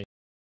family.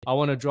 I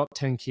want to drop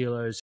 10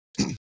 kilos.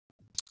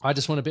 I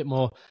just want a bit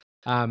more,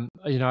 I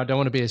don't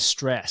want to be as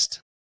stressed.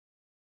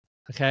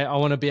 Okay? I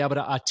want to be able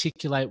to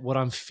articulate what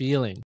I'm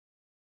feeling.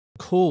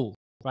 Cool,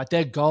 right?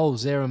 They're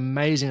goals. They're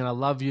amazing, and I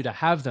love you to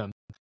have them.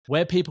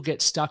 Where people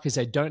get stuck is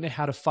they don't know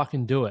how to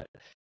fucking do it.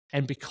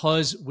 And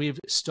because we've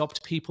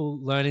stopped people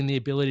learning the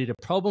ability to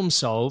problem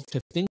solve,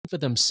 to think for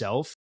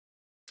themselves,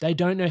 They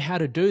don't know how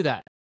to do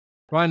that.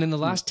 Ryan, in the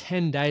last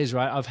 10 days,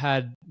 right, I've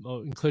had, well,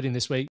 including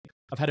this week,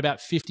 I've had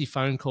about 50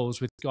 phone calls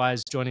with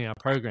guys joining our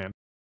program.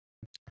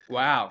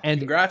 Wow. And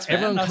congrats, man.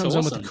 everyone That's comes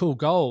awesome. on with the cool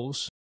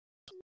goals.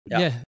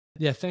 Yeah,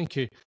 thank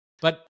you.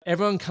 But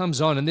everyone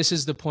comes on, and this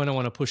is the point I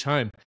want to push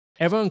home.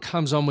 Everyone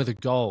comes on with a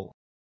goal.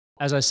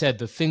 As I said,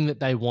 the thing that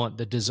they want,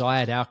 the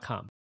desired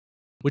outcome,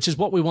 which is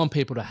what we want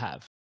people to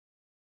have.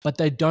 But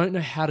they don't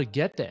know how to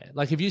get there.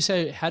 Like if you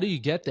say, how do you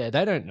get there?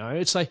 They don't know.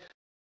 It's like,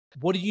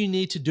 what do you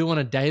need to do on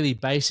a daily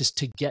basis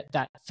to get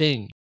that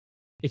thing?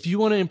 If you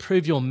want to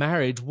improve your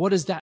marriage, what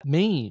does that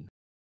mean?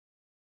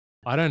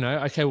 I don't know.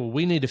 Okay, well,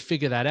 we need to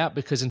figure that out,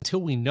 because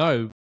until we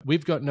know,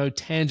 we've got no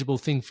tangible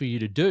thing for you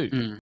to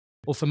do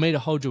or for me to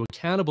hold you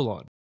accountable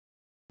on.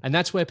 And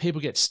that's where people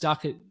get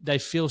stuck. They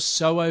feel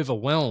so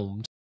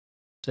overwhelmed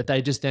that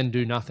they just then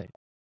do nothing.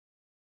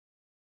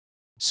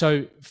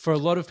 So for a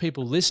lot of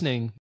people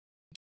listening,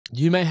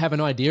 you may have an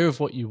idea of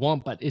what you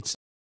want, but it's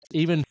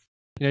even,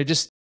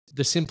 just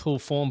the simple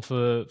form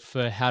for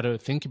how to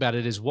think about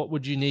it is, what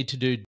would you need to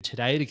do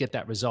today to get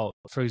that result?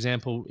 For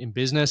example, in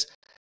business,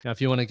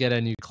 if you want to get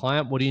a new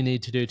client, what do you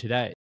need to do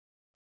today?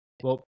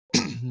 Well,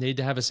 need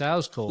to have a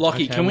sales call.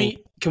 Lockie, okay,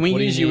 can we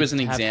use you as an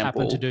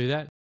example to do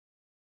that?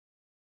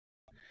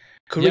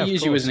 Could we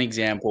use you as an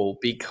example?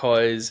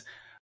 Because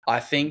I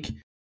think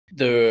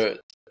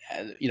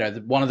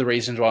one of the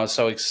reasons why I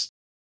was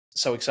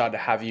so excited to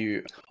have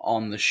you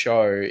on the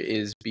show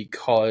is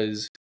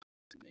because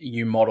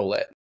you model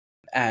it.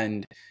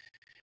 And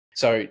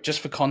so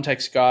just for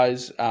context,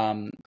 guys,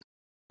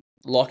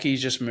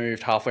 Lockie's just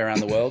moved halfway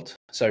around the world.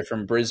 So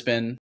from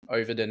Brisbane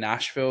over to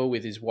Nashville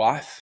with his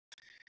wife.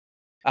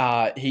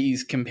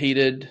 He's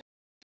competed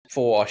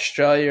for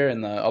Australia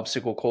in the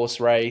obstacle course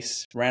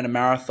race, ran a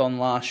marathon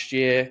last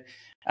year,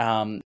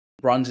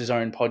 runs his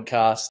own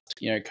podcast,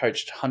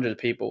 coached hundreds of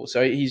people.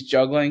 So he's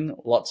juggling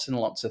lots and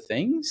lots of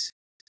things.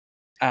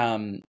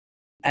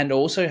 And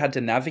also had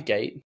to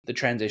navigate the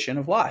transition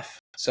of life.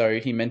 So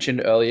he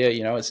mentioned earlier,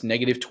 it's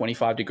negative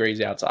 25 degrees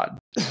outside,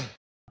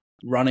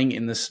 running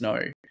in the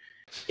snow.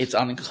 It's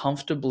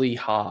uncomfortably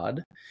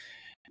hard.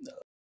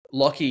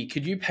 Lockie,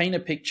 could you paint a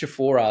picture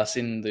for us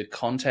in the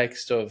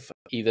context of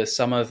either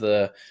some of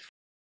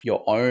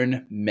your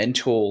own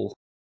mental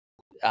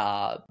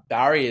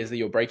barriers that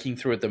you're breaking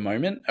through at the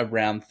moment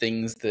around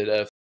things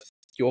that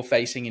you're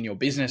facing in your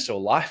business or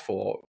life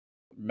or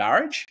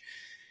marriage,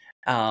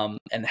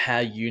 and how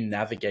you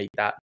navigate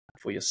that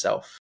for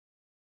yourself?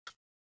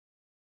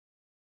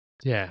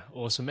 Yeah,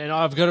 awesome. And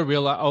I've got to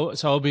realize,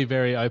 so I'll be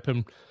very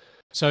open.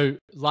 So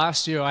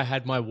last year I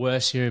had my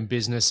worst year in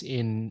business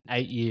in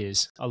 8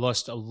 years. I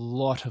lost a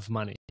lot of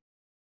money,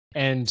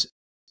 and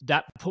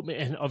that put me,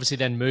 and obviously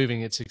then moving,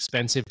 it's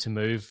expensive to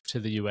move to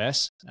the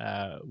US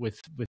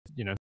with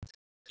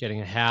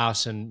getting a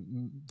house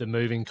and the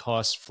moving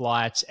costs,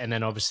 flights, and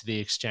then obviously the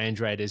exchange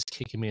rate is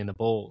kicking me in the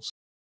balls.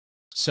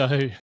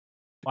 So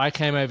I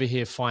came over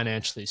here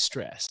financially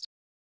stressed.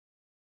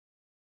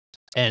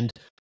 And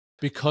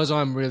because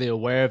I'm really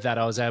aware of that,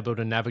 I was able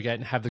to navigate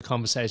and have the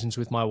conversations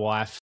with my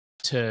wife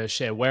to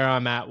share where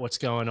I'm at, what's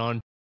going on,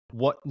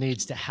 what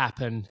needs to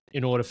happen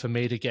in order for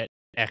me to get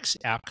X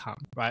outcome,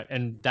 right?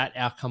 And that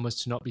outcome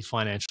was to not be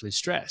financially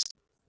stressed.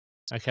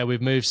 Okay,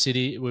 we've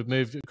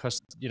moved across,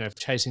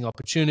 chasing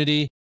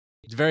opportunity.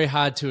 It's very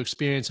hard to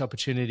experience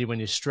opportunity when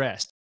you're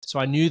stressed. So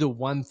I knew the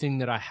one thing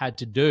that I had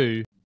to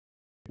do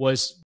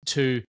was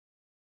to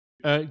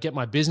get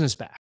my business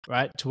back,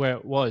 right, to where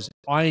it was.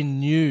 I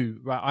knew,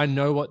 right, I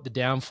know what the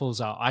downfalls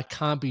are. I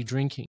can't be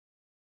drinking.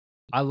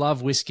 I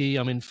love whiskey.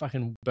 I'm in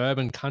fucking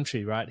bourbon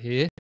country right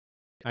here.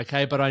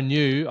 Okay, but I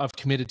knew I've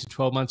committed to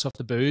 12 months off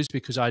the booze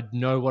because I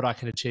know what I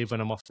can achieve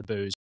when I'm off the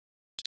booze.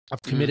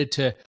 I've committed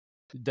to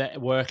the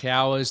work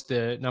hours,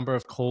 the number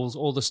of calls,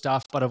 all the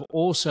stuff, but I've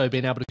also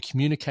been able to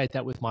communicate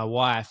that with my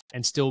wife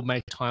and still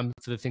make time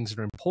for the things that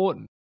are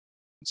important.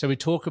 So we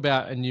talk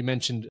about, and you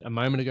mentioned a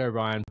moment ago,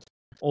 Ryan,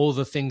 all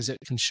the things that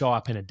can show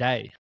up in a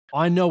day.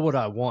 I know what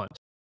I want,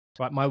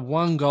 right? My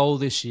one goal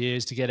this year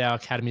is to get our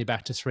academy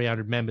back to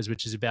 300 members,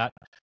 which is about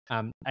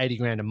 80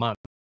 grand a month.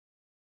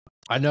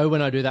 I know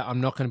when I do that, I'm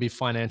not going to be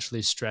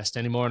financially stressed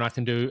anymore, and I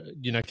can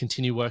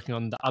continue working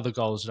on the other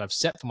goals that I've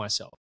set for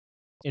myself.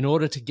 In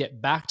order to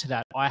get back to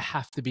that, I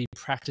have to be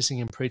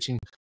practicing and preaching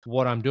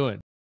what I'm doing.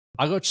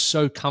 I got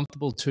so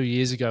comfortable 2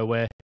 years ago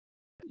where,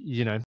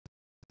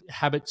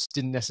 habits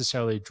didn't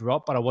necessarily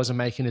drop, but I wasn't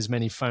making as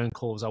many phone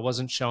calls. I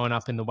wasn't showing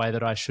up in the way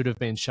that I should have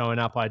been showing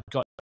up. I'd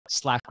got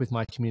slack with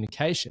my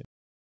communication,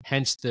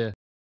 hence the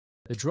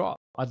drop.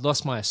 I'd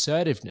lost my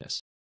assertiveness.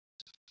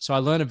 So I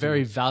learned a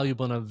very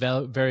valuable and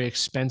a very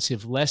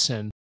expensive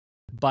lesson,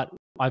 but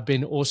I've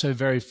been also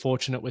very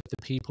fortunate with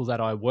the people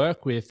that I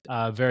work with,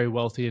 very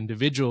wealthy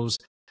individuals,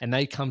 and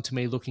they come to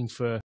me looking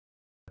for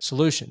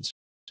solutions,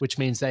 which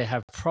means they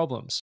have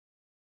problems.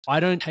 I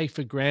don't take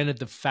for granted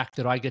the fact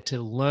that I get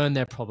to learn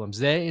their problems.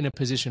 They're in a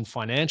position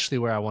financially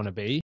where I want to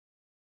be,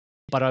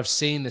 but I've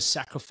seen the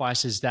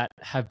sacrifices that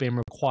have been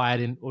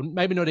required or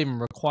maybe not even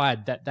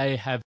required, that they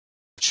have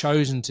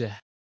chosen to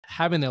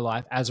have in their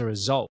life as a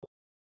result.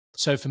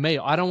 So for me,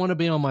 I don't want to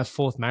be on my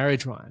fourth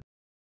marriage, Ryan.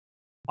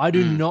 I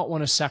do not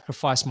want to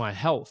sacrifice my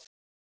health.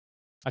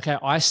 Okay,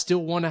 I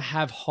still want to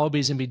have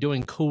hobbies and be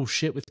doing cool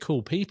shit with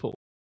cool people.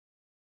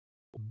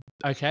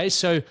 Okay,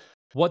 so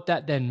what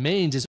that then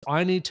means is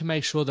I need to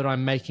make sure that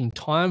I'm making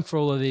time for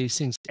all of these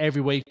things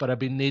every week,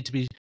 but need to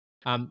be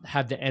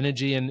have the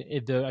energy and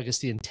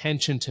the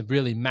intention to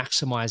really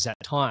maximize that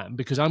time,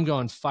 because I'm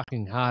going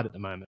fucking hard at the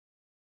moment.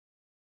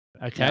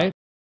 Okay. Yeah.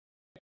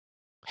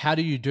 How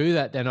do you do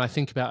that then? I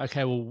think about,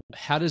 okay, well,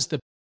 how does the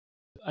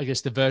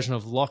version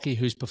of Lockie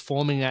who's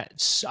performing at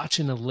such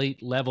an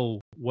elite level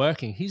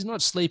working, he's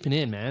not sleeping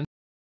in, man.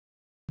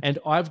 And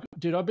I've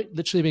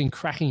literally been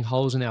cracking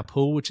holes in our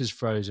pool, which is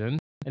frozen.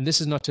 And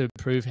this is not to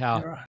prove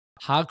how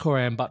hardcore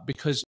I am, but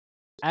because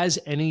as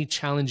any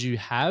challenge you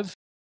have,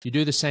 you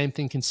do the same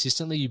thing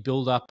consistently, you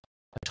build up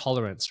a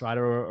tolerance, right?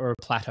 Or a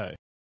plateau.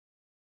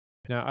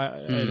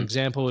 An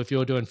example, if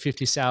you're doing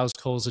 50 sales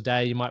calls a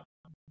day, you might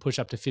push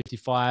up to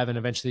 55 and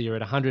eventually you're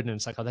at 100 and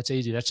it's like, oh, that's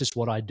easy. That's just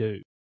what I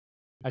do.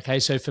 Okay.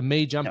 So for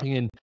me, jumping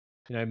in,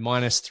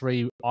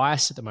 -3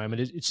 ice at the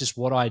moment, it's just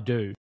what I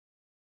do.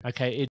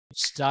 Okay. It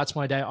starts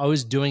my day. I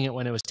was doing it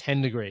when it was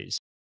 10 degrees.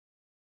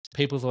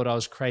 People thought I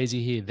was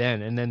crazy here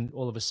then. And then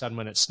all of a sudden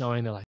when it's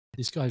snowing, they're like,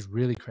 this guy's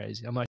really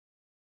crazy. I'm like,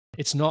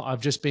 it's not.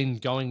 I've just been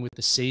going with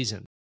the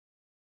season.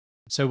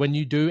 So when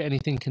you do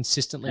anything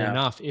consistently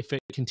enough, if it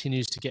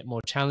continues to get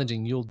more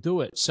challenging, you'll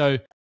do it. So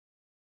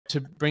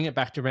to bring it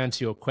back around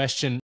to your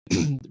question,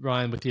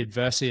 Ryan, with the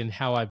adversity and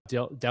how I've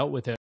dealt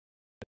with it,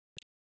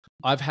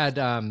 I've had,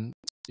 a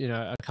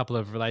couple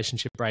of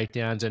relationship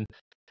breakdowns, and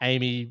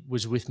Amy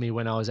was with me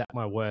when I was at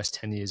my worst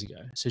 10 years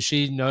ago. So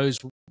she knows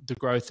the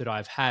growth that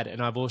I've had.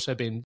 And I've also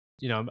been,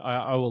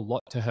 I owe a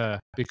lot to her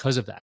because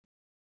of that.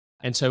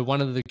 And so one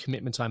of the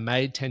commitments I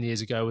made 10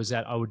 years ago was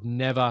that I would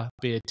never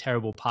be a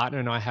terrible partner,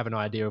 and I have an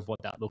idea of what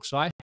that looks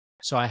like.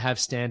 So I have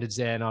standards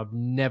there, and I've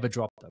never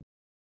dropped them,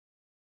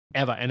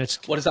 ever. And it's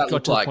what does that got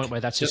look to like? The point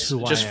where that's just who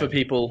I am. Just for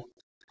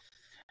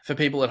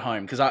people at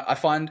home, because I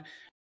find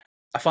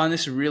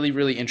this really,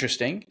 really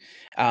interesting,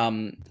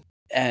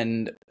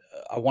 and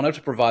I wanted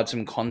to provide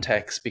some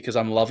context because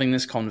I'm loving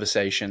this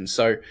conversation.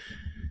 So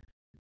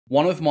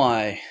one of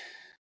my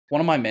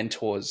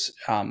mentors,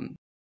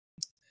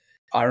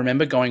 I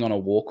remember going on a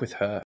walk with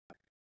her,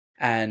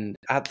 and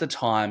at the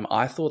time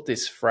I thought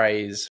this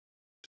phrase,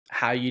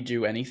 how you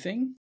do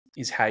anything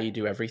is how you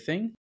do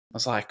everything. I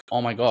was like,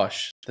 oh my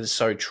gosh, that is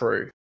so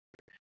true.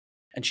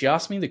 And she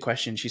asked me the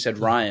question, she said,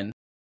 Ryan,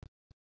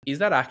 is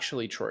that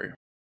actually true?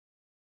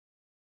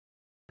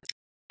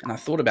 And I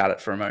thought about it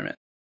for a moment.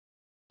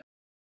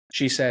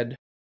 She said,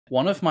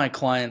 one of my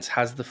clients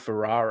has the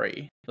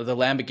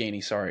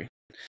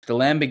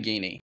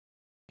Lamborghini,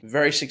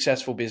 very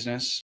successful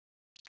business.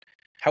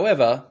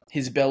 However,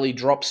 his belly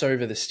drops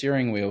over the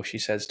steering wheel, she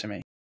says to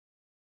me.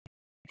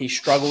 He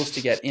struggles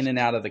to get in and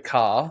out of the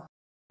car.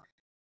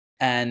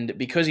 And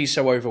because he's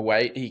so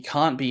overweight, he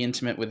can't be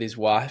intimate with his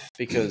wife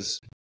because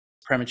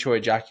premature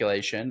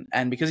ejaculation.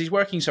 And because he's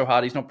working so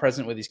hard, he's not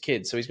present with his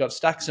kids. So he's got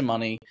stacks of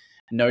money,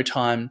 no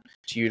time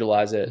to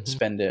utilize it,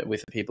 spend it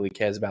with the people he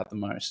cares about the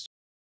most.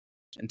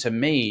 And to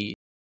me,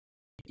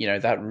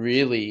 that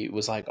really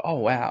was like, oh,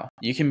 wow,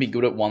 you can be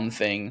good at one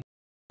thing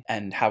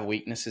and have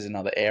weaknesses in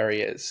other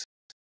areas.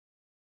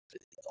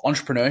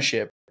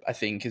 Entrepreneurship, I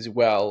think, as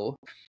well,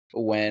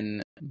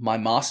 when my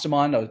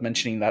mastermind, I was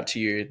mentioning that to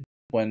you,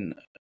 when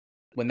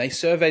they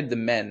surveyed the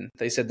men,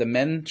 they said the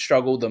men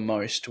struggle the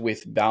most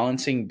with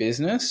balancing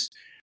business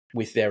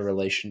with their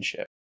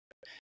relationship.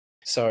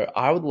 So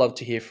I would love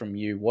to hear from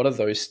you. What are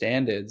those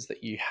standards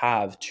that you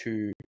have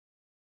to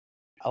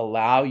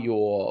allow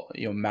your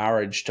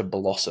marriage to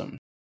blossom?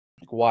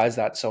 Like, why is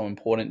that so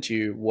important to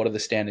you? What are the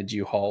standards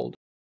you hold?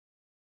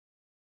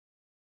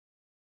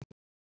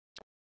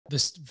 The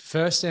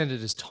first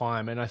standard is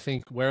time. And I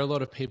think where a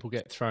lot of people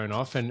get thrown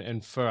off,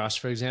 and for us,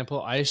 for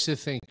example, I used to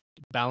think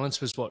balance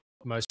was what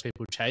most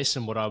people chase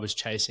and what I was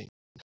chasing.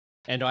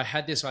 And I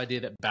had this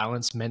idea that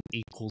balance meant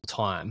equal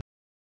time.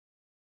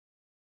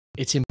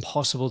 It's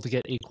impossible to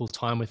get equal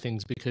time with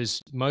things because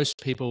most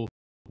people,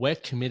 we're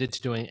committed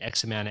to doing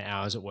X amount of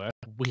hours at work.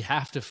 We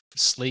have to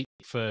sleep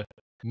for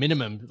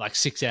minimum like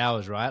 6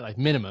 hours, right? Like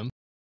minimum.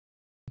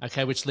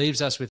 Okay, which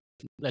leaves us with,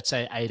 let's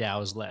say, 8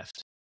 hours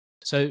left.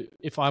 So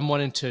if I'm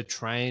wanting to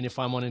train, if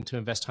I'm wanting to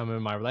invest time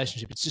in my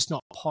relationship, it's just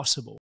not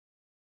possible.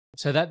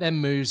 So that then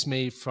moves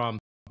me from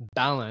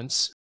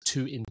balance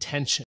to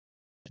intention.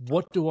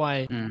 What do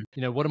I,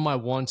 what are my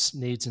wants,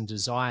 needs, and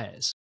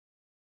desires?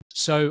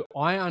 So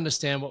I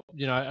understand what,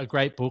 a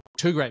great book,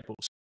 two great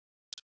books,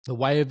 The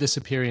Way of the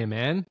Superior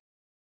Man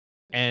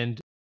and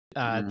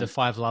The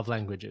 5 Love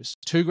Languages.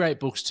 Two great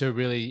books to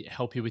really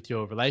help you with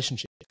your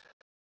relationship.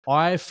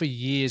 I, for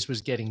years,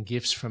 was getting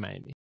gifts from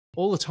Amy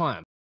all the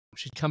time.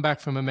 She'd come back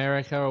from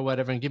America or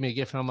whatever and give me a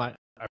gift. And I'm like,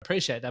 I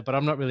appreciate that, but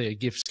I'm not really a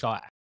gifts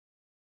guy.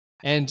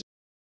 And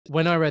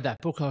when I read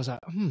that book, I was like,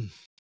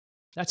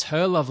 that's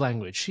her love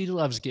language. She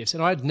loves gifts.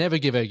 And I'd never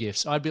give her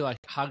gifts. I'd be like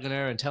hugging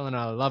her and telling her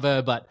I love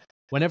her. But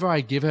whenever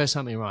I give her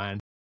something, Ryan,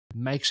 it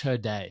makes her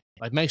day,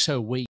 like makes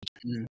her week.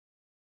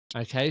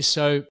 Okay,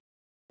 so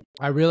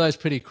I realized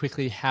pretty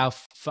quickly how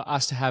for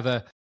us to have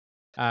a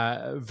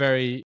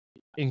very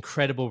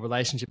incredible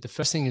relationship, the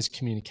first thing is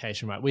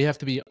communication, right? We have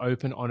to be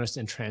open, honest,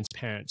 and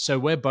transparent. So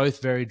we're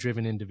both very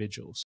driven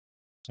individuals.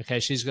 Okay,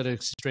 she's got an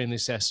extremely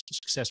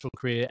successful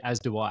career, as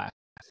do I.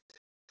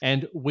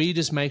 And we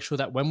just make sure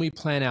that when we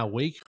plan our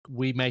week,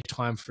 we make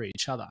time for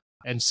each other.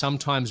 And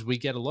sometimes we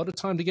get a lot of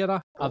time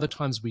together, other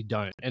times we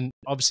don't. And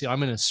obviously,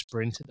 I'm in a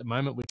sprint at the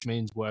moment, which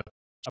means work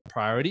a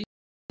priority.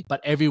 But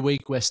every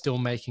week, we're still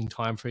making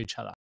time for each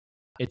other.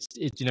 It's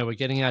we're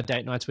getting our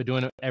date nights. We're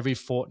doing it every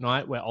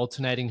fortnight. We're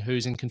alternating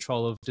who's in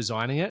control of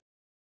designing it.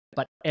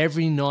 But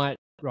every night,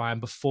 Ryan,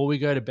 before we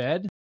go to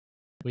bed,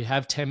 we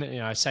have 10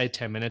 minutes. I say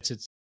 10 minutes.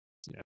 It's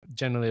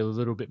generally a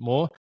little bit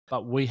more.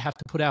 But we have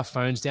to put our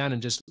phones down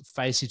and just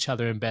face each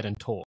other in bed and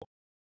talk.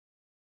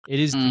 It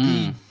is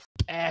the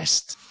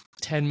best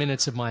 10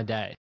 minutes of my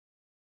day.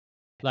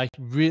 Like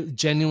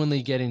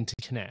genuinely getting to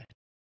connect.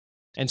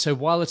 And so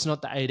while it's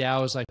not the 8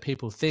 hours like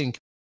people think,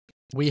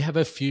 we have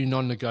a few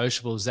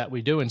non-negotiables that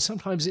we do. And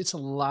sometimes it's the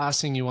last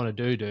thing you want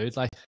to do, dude.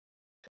 Like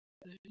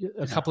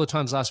a couple of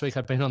times last week,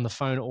 I've been on the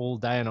phone all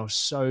day and I was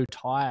so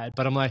tired.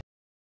 But I'm like,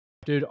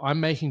 dude, I'm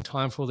making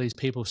time for all these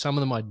people. Some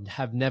of them I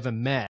have never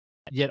met,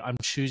 yet I'm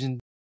choosing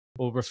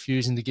or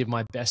refusing to give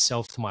my best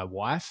self to my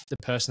wife, the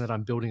person that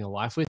I'm building a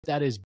life with.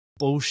 That is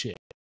bullshit.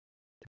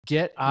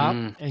 Get up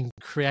and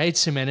create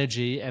some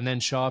energy and then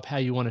show up how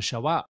you want to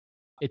show up.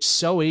 It's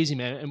so easy,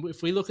 man. And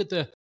if we look at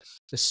the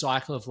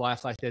cycle of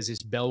life, like there's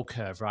this bell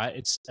curve, right?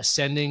 It's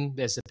ascending,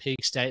 there's the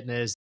peak state, and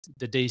there's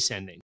the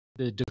descending,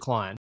 the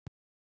decline.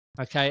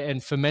 Okay.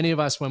 And for many of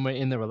us, when we're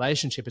in the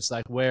relationship, it's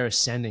like we're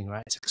ascending,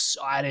 right? It's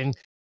exciting.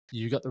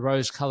 You got the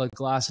rose-colored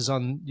glasses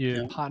on.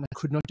 Your partner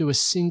could not do a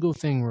single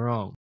thing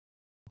wrong.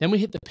 Then we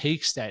hit the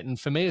peak state. And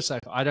for me, it's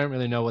like, I don't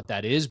really know what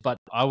that is, but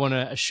I want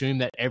to assume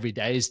that every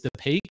day is the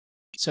peak.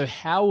 So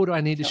how would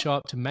I need to show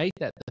up to make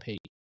that the peak?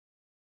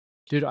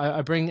 Dude,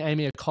 I bring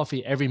Amy a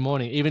coffee every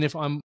morning. Even if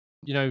I'm,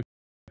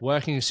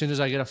 working, as soon as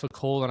I get off a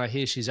call and I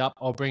hear she's up,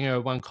 I'll bring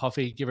her one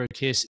coffee, give her a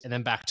kiss, and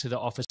then back to the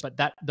office. But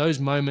those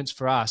moments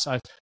for us,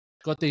 I've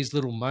got these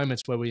little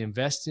moments where we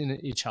invest in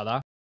each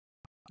other,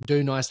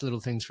 do nice little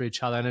things for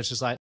each other. And it's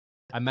just like,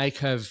 I make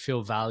her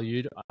feel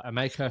valued. I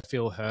make her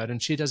feel heard.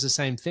 And she does the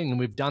same thing. And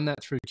we've done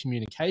that through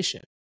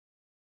communication.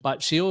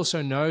 But she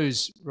also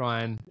knows,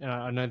 Ryan, and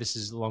I know this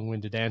is a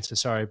long-winded answer,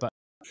 sorry, but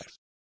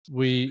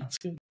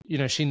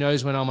she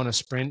knows when I'm on a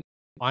sprint.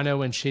 I know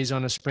when she's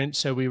on a sprint.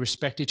 So we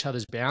respect each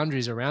other's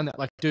boundaries around that.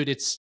 Like, dude,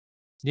 it's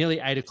nearly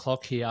 8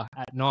 o'clock here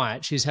at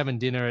night. She's having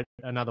dinner at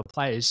another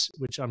place,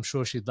 which I'm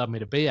sure she'd love me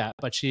to be at,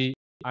 but she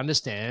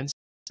understands,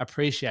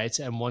 appreciates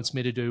it, and wants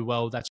me to do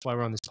well. That's why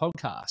we're on this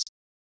podcast.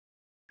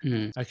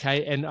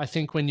 Okay. And I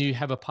think when you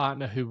have a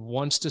partner who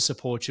wants to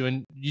support you,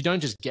 and you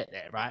don't just get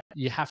there, right?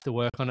 You have to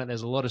work on it.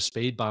 There's a lot of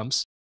speed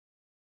bumps,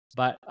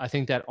 but I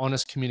think that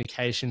honest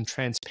communication,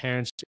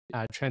 transparency,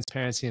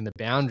 and the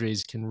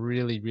boundaries can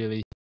really,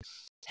 really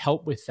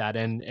help with that.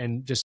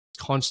 And just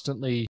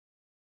constantly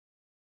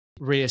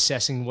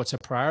reassessing what's a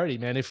priority,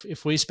 man.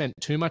 If we spent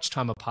too much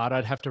time apart,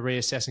 I'd have to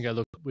reassess and go,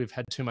 look, we've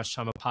had too much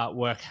time apart.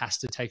 Work has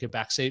to take a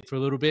backseat for a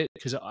little bit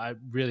because I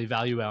really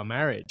value our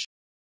marriage.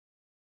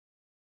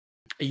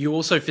 Are you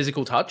also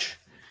physical touch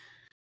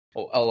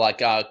or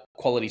like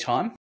quality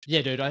time?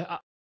 Yeah, dude.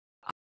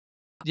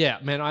 Yeah,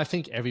 man. I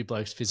think every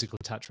bloke's physical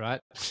touch, right?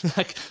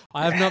 Like,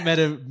 I have not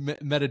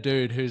met a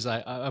dude who's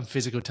like, I'm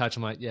physical touch.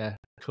 I'm like, yeah,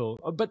 cool.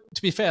 But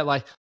to be fair,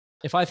 like,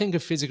 if I think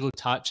of physical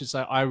touch, it's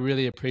like I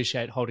really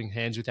appreciate holding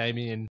hands with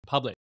Amy in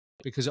public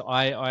because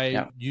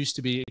I used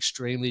to be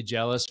extremely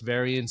jealous,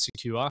 very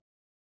insecure.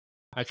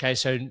 Okay,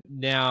 so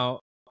now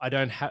I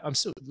don't have.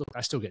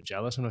 I still get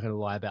jealous. I'm not going to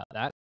lie about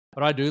that.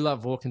 But I do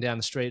love walking down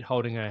the street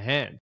holding her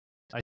hand.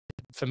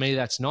 For me,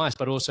 that's nice.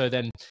 But also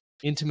then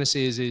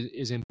intimacy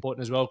is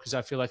important as well because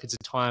I feel like it's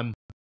a time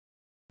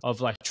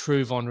of like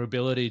true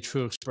vulnerability,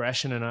 true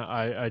expression. And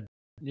I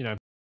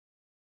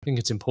think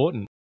it's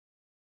important.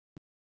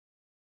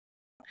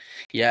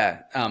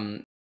 Yeah.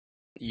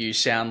 You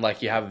sound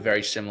like you have a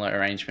very similar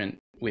arrangement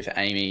with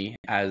Amy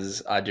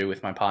as I do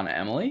with my partner,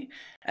 Emily.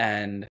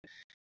 And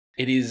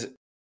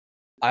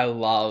I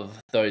love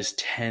those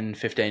 10,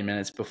 15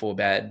 minutes before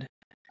bed.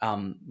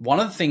 One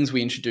of the things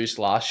we introduced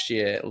last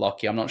year,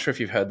 Lockie, I'm not sure if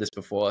you've heard this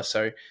before.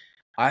 So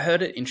I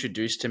heard it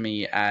introduced to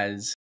me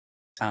as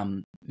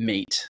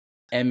MEAT,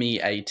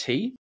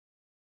 MEAT,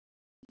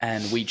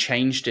 and we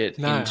changed it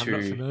into... I'm not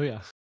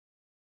familiar.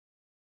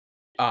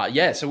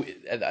 So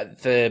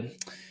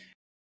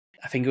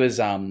I think it was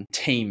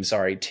TEAM,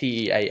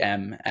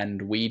 TEAM,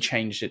 and we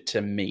changed it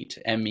to MEAT,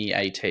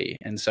 MEAT.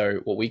 And so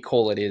what we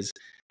call it is,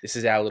 this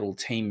is our little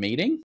team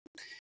meeting.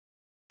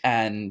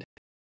 And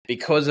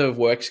because of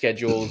work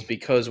schedules,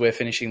 because we're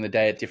finishing the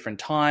day at different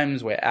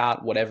times, we're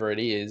out, whatever it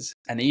is.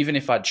 And even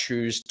if I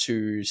choose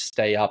to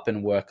stay up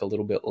and work a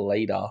little bit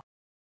later,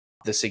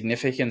 the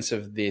significance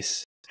of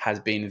this has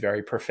been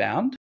very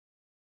profound.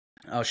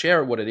 I'll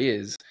share what it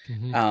is.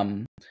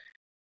 Mm-hmm.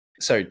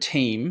 So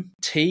team,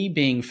 T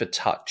being for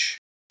touch.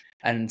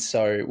 And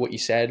so what you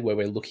said, where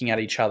we're looking at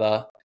each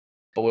other,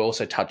 but we're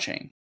also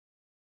touching.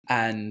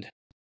 And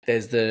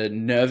there's the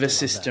nervous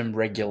system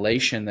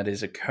regulation that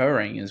is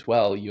occurring as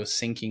well. You're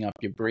syncing up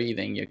your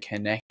breathing, you're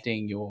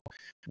connecting your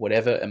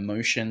whatever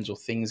emotions or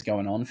things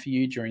going on for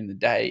you during the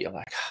day. You're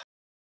like,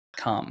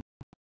 calm.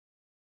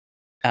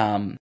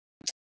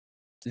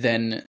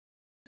 Then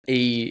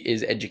E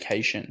is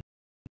education.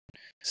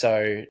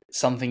 So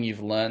something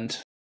you've learned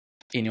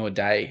in your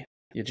day,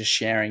 you're just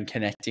sharing,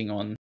 connecting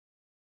on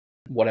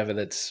whatever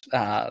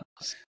that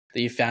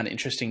you found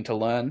interesting to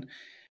learn.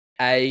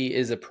 A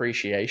is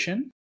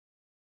appreciation.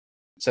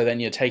 So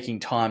then you're taking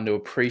time to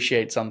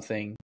appreciate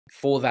something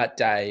for that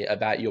day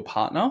about your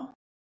partner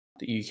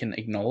that you can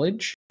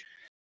acknowledge.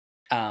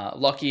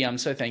 Lockie, I'm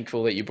so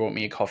thankful that you brought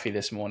me a coffee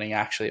this morning.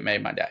 Actually, it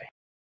made my day.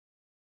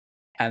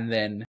 And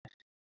then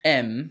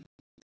M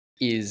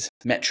is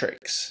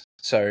metrics.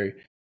 So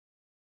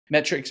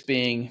metrics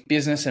being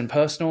business and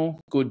personal,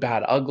 good,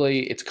 bad,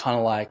 ugly. It's kind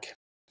of like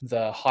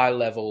the high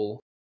level,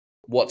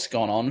 what's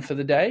gone on for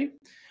the day.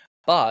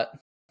 But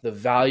the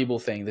valuable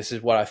thing, this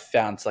is what I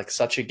found, it's like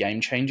such a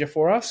game changer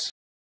for us.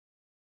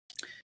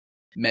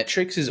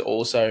 Metrics is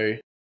also,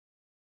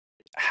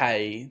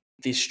 hey,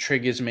 this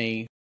triggers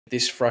me.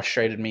 This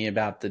frustrated me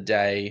about the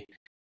day.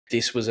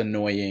 This was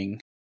annoying.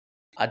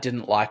 I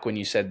didn't like when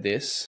you said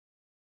this.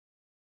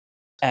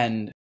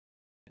 And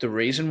the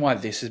reason why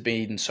this has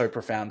been so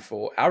profound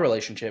for our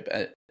relationship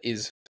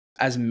is,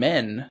 as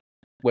men,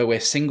 where we're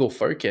single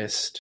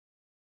focused,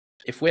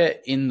 if we're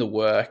in the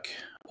work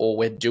or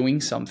we're doing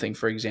something,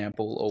 for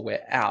example, or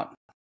we're out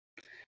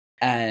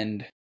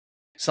and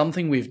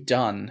something we've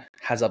done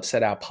has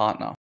upset our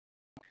partner,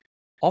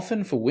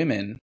 often for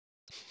women,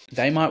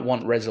 they might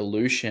want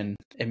resolution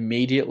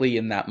immediately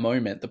in that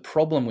moment. The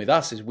problem with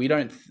us is we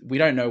don't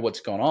know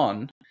what's gone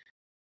on.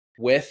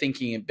 We're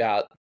thinking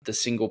about the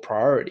single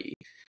priority.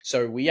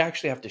 So we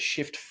actually have to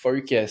shift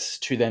focus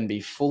to then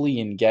be fully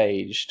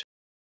engaged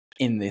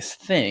in this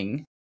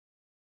thing,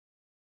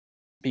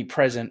 be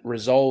present,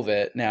 resolve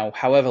it. Now,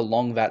 however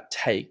long that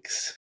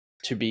takes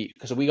to be,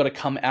 because we got to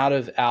come out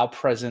of our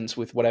presence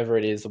with whatever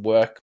it is, the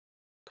work,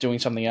 doing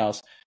something else,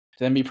 to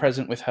then be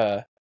present with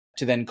her,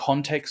 to then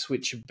context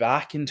switch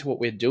back into what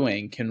we're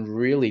doing can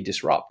really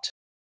disrupt.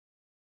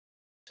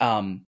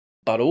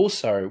 But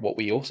also what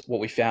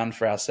we found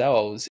for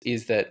ourselves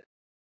is that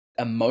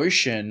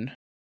emotion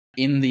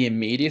in the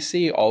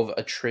immediacy of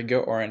a trigger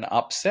or an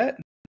upset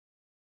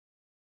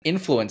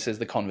influences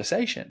the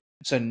conversation.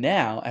 So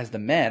now as the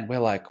man, we're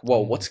like, whoa,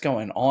 what's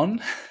going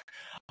on?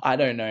 I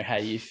don't know how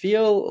you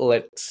feel.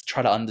 Let's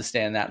try to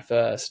understand that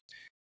first.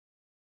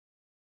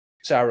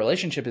 So our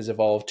relationship has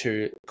evolved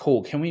to,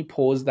 cool, can we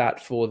pause that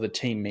for the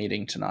team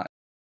meeting tonight?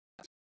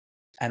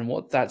 And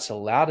what that's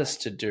allowed us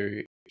to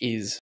do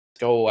is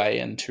go away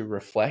and to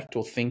reflect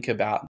or think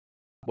about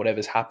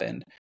whatever's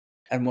happened.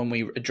 And when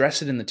we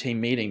address it in the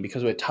team meeting,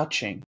 because we're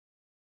touching,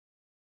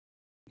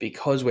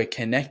 because we're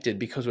connected,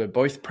 because we're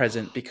both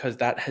present, because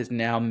that has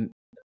now,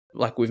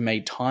 like, we've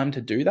made time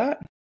to do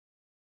that,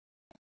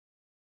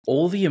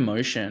 all the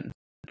emotion,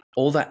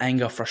 all the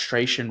anger,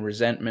 frustration,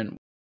 resentment,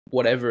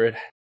 whatever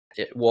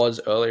it was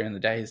earlier in the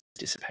day is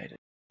dissipated.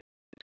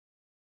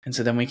 And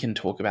so then we can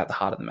talk about the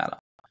heart of the matter.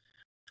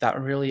 That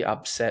really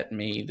upset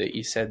me that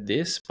you said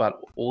this, but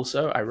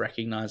also I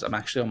recognize I'm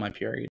actually on my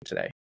period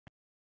today.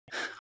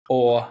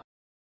 Or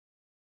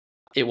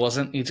it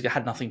wasn't, it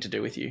had nothing to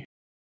do with you.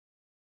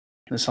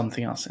 There's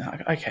something else.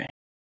 Okay.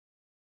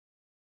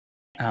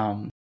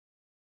 And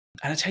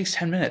it takes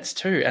 10 minutes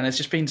too. And it's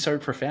just been so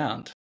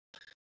profound.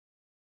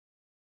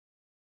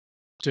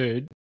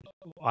 Dude,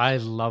 I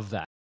love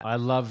that. I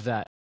love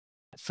that.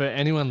 For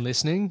anyone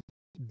listening,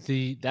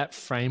 that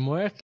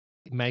framework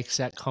makes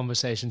that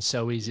conversation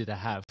so easy to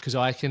have, because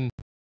I can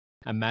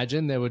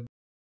imagine there would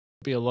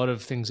be a lot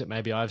of things that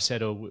maybe I've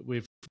said or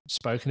we've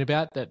spoken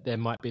about that there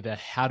might be the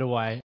how do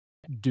I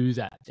do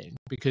that thing,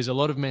 because a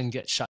lot of men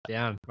get shut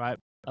down, right?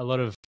 A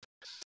lot of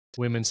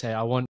women say,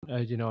 I want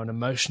an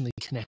emotionally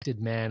connected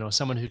man or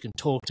someone who can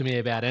talk to me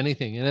about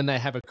anything, and then they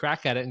have a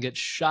crack at it and get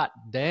shut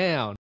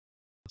down.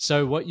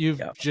 So what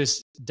you've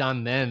just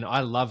done then,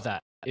 I love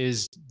that,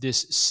 is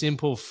this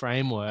simple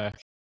framework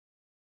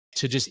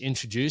to just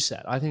introduce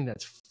that. I think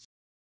that's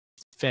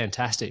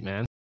fantastic,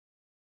 man.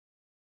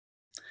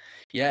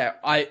 Yeah,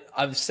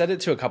 I've said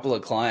it to a couple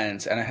of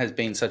clients and it has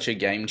been such a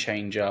game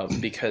changer,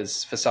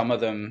 because for some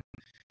of them,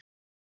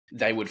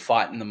 they would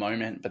fight in the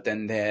moment, but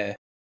then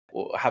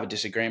or have a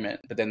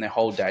disagreement, but then their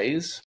whole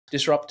day's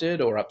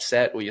disrupted or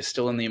upset, or you're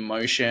still in the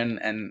emotion,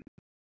 and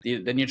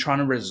then you're trying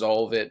to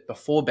resolve it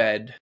before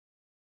bed,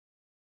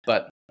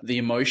 but the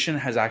emotion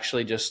has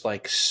actually just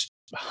like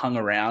hung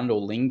around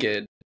or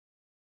lingered.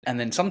 And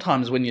then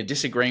sometimes when you're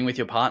disagreeing with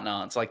your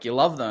partner, it's like you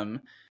love them.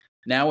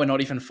 Now we're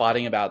not even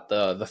fighting about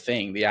the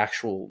thing, the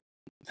actual,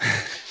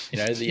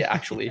 the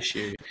actual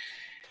issue.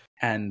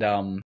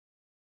 And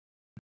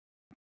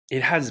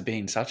it has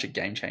been such a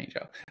game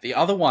changer. The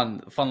other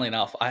one, funnily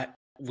enough,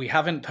 we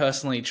haven't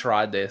personally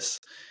tried this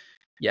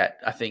yet.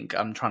 I think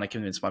I'm trying to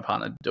convince my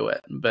partner to do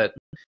it. But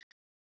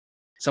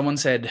someone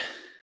said,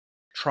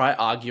 try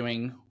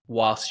arguing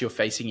whilst you're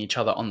facing each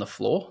other on the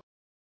floor.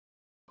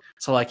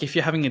 So like if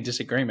you're having a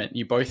disagreement,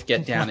 you both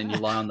get down and you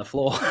lie on the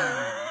floor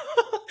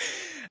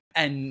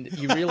and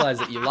you realize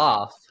that you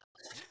laugh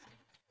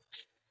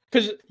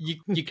because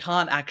you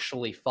can't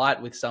actually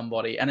fight with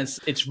somebody. And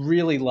it's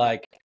really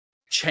like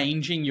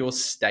changing your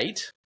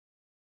state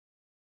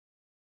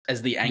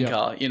as the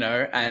anchor, you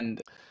know,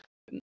 and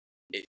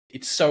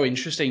it's so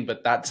interesting,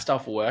 but that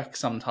stuff works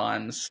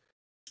sometimes.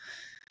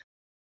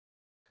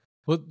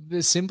 Well,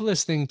 the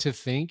simplest thing to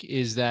think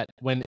is that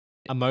when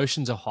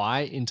emotions are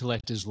high,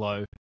 intellect is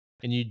low,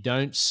 and you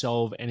don't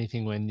solve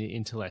anything when the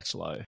intellect's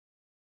low.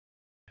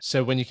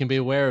 So when you can be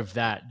aware of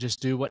that,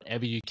 just do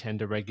whatever you can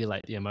to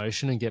regulate the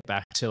emotion and get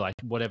back to like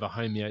whatever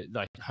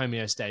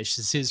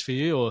homeostasis is for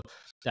you, or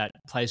that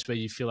place where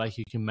you feel like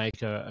you can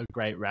make a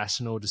great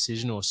rational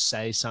decision or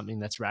say something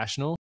that's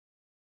rational,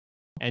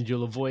 and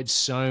you'll avoid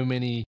so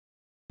many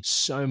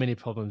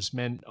problems.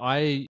 Man,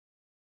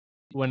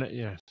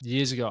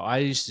 years ago, I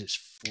used to just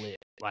flip.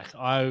 Like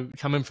I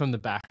coming from the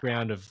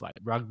background of like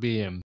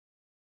rugby and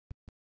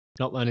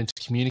not learning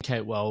to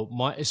communicate well,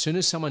 as soon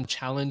as someone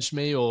challenged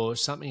me or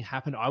something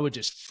happened, I would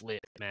just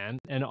flip, man.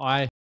 And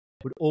I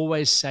would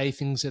always say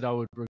things that I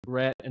would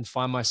regret and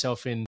find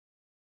myself in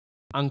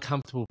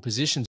uncomfortable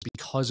positions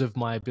because of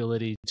my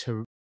ability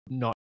to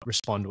not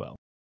respond well.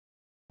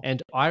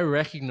 And I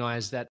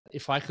recognize that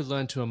if I could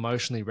learn to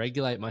emotionally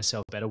regulate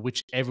myself better,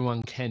 which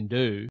everyone can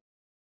do,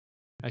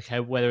 okay,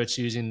 whether it's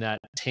using that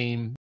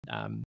team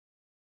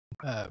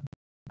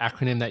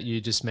acronym that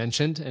you just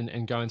mentioned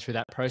and going through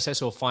that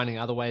process, or finding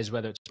other ways,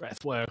 whether it's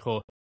breath work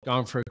or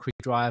going for a quick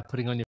drive,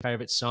 putting on your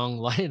favorite song,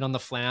 laying on the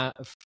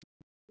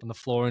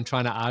floor and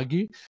trying to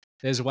argue.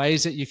 There's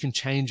ways that you can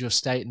change your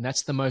state, and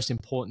that's the most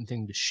important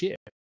thing to shift.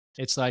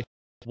 It's like,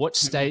 what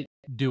state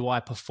do I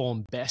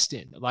perform best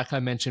in? Like I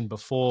mentioned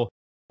before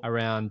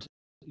around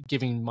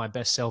giving my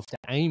best self to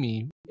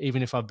Amy,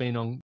 even if I've been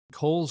on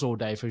calls all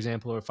day, for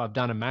example, or if I've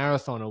done a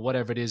marathon or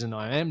whatever it is and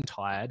I am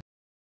tired,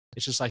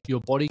 it's just like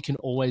your body can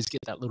always get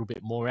that little bit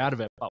more out of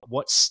it. But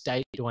what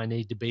state do I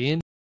need to be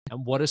in?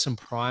 And what are some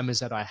primers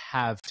that I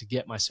have to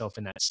get myself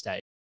in that state?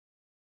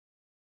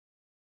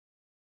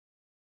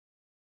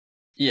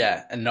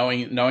 Yeah, and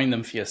knowing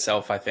them for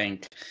yourself, I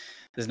think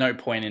there's no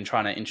point in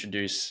trying to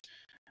introduce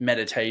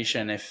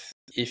meditation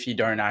if you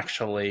don't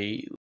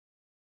actually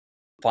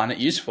find it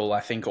useful. I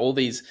think all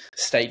these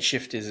state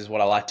shifters is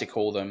what I like to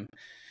call them.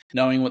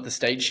 Knowing what the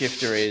state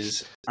shifter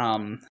is,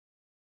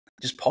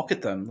 just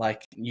pocket them.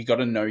 Like, you got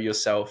to know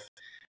yourself.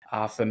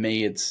 For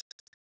me, it's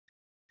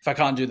if I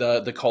can't do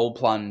the cold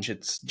plunge,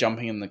 it's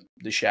jumping in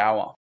the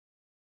shower.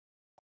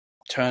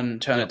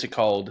 Turn it to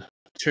cold.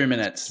 2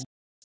 minutes,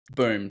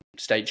 boom,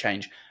 state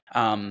change.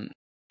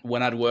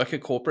 When I'd work a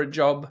corporate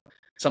job,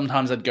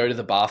 sometimes I'd go to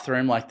the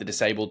bathroom, like the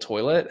disabled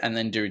toilet, and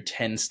then do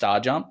 10 star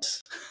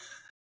jumps.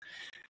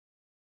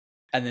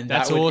 And then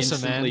that's that would awesome,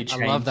 instantly man.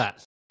 change. I love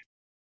that.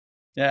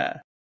 Yeah,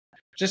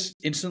 just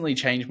instantly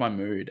change my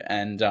mood.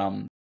 And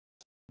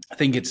I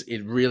think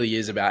it really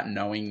is about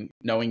knowing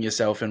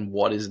yourself and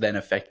what is then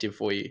effective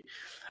for you.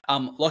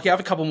 Lockie, I have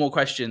a couple more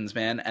questions,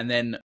 man, and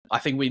then I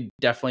think we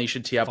definitely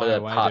should tee up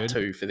part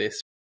 2 for this.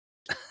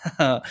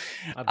 I'd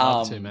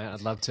love to, man.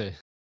 I'd love to.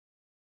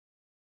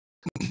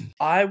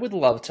 I would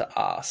love to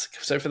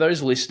ask, so for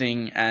those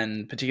listening,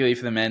 and particularly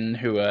for the men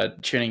who are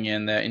tuning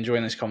in, they're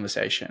enjoying this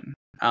conversation,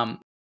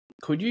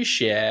 could you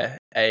share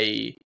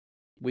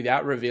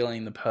without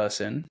revealing the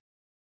person,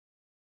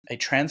 a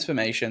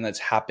transformation that's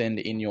happened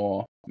in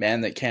your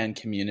Man That Can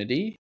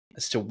community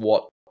as to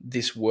what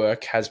this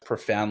work has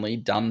profoundly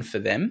done for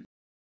them?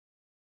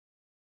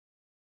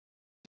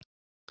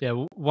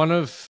 Yeah, one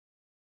of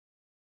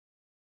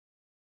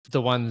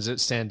the ones that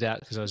stand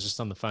out, because I was just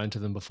on the phone to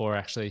them before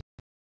actually,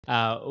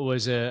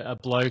 was a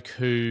bloke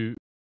who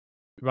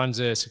runs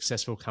a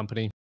successful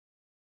company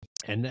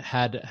and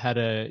had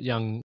a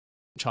young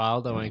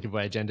child. I won't give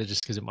away gender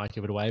just because it might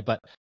give it away, but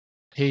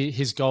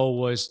his goal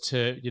was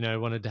to,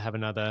 wanted to have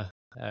another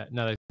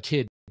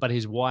kid, but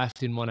his wife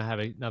didn't want to have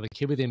another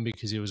kid with him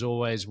because he was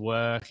always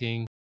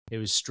working, he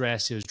was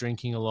stressed, he was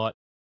drinking a lot.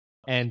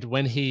 And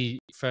when he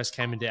first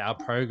came into our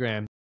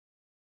program,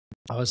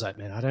 I was like,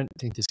 man, I don't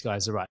think this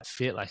guy's the right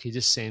fit. Like, he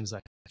just seems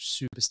like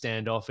super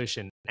standoffish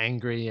and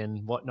angry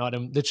and whatnot.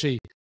 And literally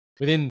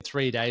within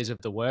 3 days of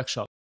the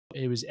workshop,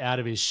 he was out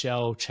of his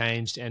shell,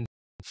 changed. And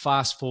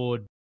fast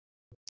forward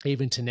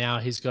even to now,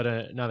 he's got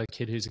another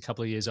kid who's a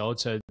couple of years old.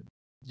 So,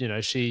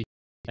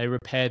 they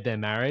repaired their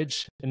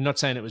marriage, and not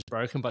saying it was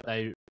broken, but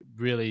they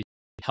really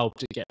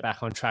helped it get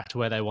back on track to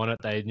where they want it.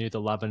 They knew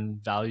the love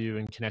and value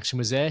and connection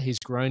was there. He's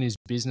grown his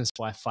business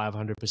by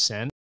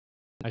 500%.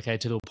 Okay,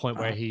 to the point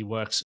where he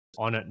works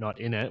on it, not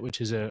in it,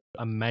 which is an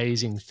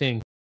amazing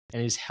thing.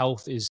 And his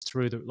health is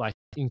through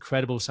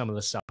incredible, some of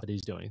the stuff that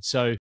he's doing.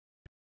 So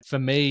for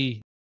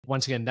me,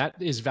 once again, that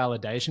is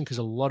validation, because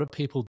a lot of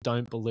people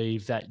don't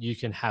believe that you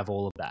can have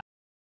all of that.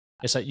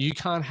 It's like you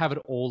can't have it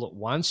all at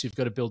once. You've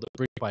got to build it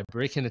brick by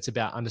brick, and it's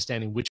about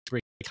understanding which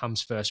brick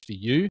comes first for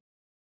you,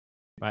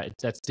 right?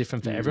 That's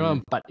different for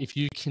everyone. But if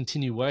you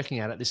continue working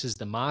at it, this is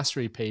the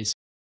mastery piece.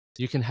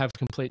 you can have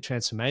complete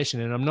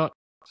transformation. And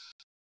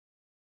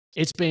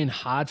it's been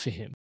hard for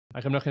him.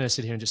 Like, I'm not going to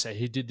sit here and just say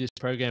he did this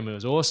program, it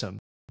was awesome.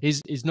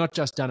 He's not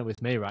just done it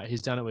with me, right?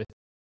 He's done it with,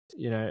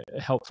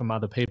 help from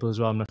other people as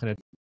well. I'm not going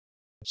to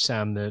say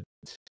I'm the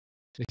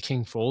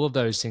king for all of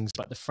those things,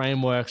 but the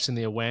frameworks and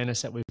the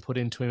awareness that we put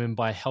into him, and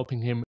by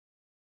helping him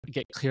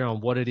get clear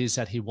on what it is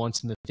that he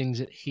wants and the things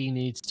that he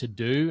needs to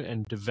do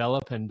and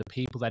develop and the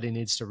people that he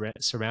needs to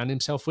surround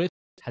himself with,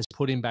 has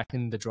put him back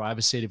in the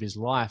driver's seat of his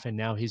life. And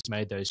now he's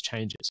made those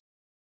changes.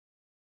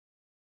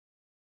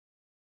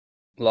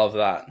 Love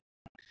that.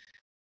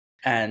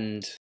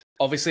 And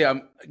obviously,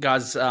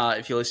 guys,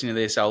 if you're listening to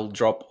this, I'll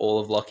drop all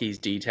of Lockie's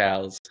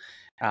details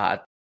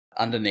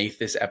underneath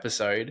this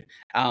episode.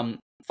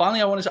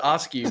 Finally, I wanted to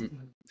ask you,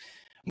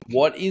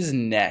 what is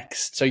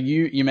next? So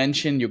you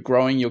mentioned you're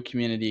growing your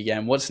community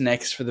again. What's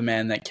next for the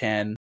Man That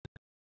Can?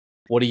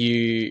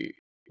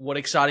 What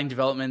exciting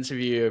developments have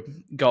you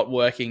got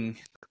working,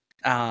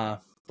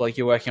 like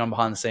you're working on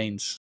behind the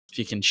scenes? If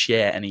you can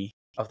share any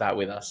of that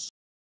with us.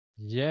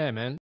 Yeah,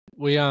 man.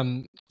 We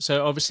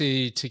so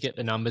obviously to get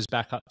the numbers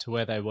back up to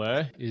where they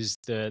were is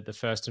the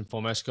first and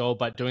foremost goal,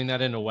 but doing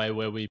that in a way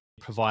where we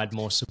provide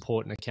more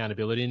support and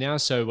accountability now.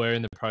 So we're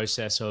in the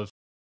process of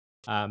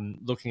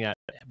looking at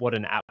what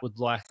an app would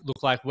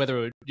look like,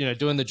 whether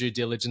doing the due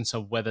diligence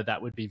of whether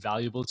that would be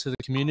valuable to the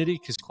community,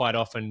 because quite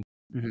often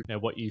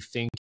what you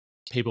think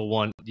people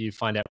want, you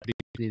find out pretty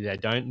quickly they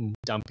don't, and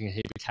dumping a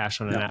heap of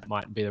cash on an app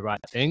mightn't be the right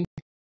thing.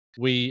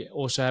 We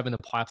also have in the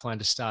pipeline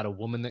to start a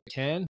Woman That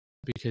Can,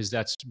 because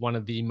that's one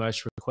of the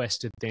most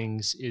requested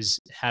things, is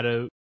how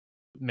do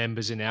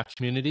members in our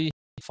community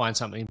find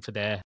something for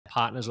their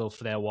partners or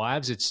for their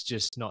wives. It's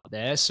just not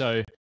there.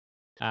 So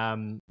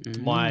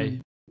my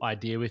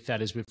idea with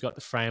that is we've got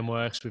the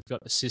frameworks, we've got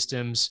the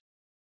systems,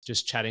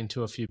 just chatting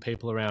to a few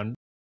people around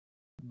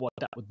what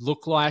that would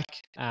look like.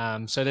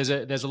 So there's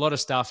a lot of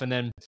stuff. And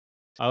then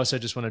I also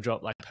just want to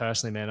drop, like,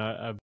 personally, man,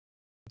 I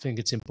think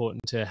it's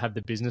important to have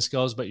the business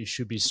goals, but you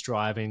should be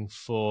striving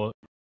for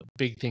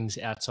big things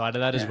outside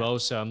of that as well.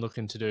 So I'm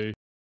looking to do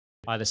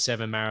either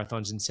 7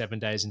 marathons in 7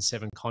 days in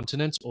 7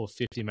 continents, or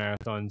 50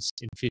 marathons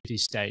in 50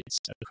 states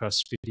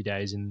across 50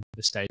 days in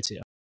the States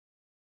here.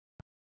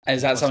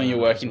 Is that something you're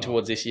working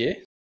towards this year?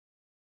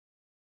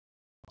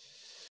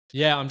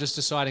 Yeah, I'm just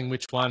deciding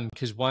which one,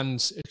 because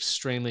one's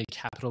extremely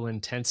capital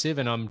intensive,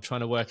 and I'm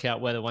trying to work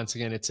out whether, once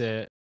again, it's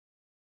a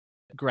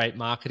great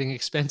marketing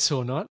expense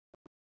or not.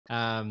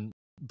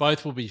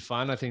 Both will be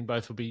fun. I think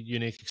both will be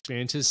unique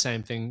experiences.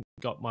 Same thing,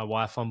 got my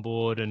wife on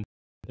board and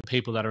the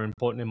people that are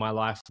important in my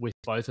life with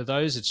both of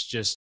those. It's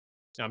just,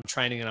 I'm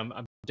training, and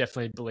I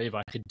definitely believe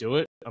I could do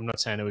it. I'm not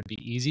saying it would be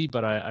easy,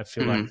 but I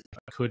feel like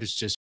I could. It's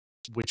just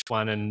which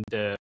one and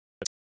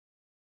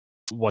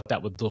what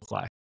that would look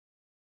like.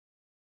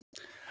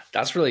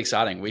 That's really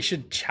exciting. We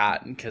should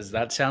chat, because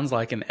that sounds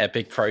like an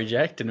epic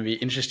project, and it'd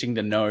be interesting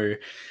to know,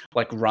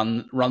 like,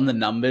 run the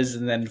numbers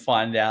and then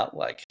find out,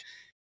 like,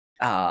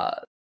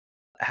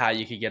 how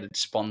you could get it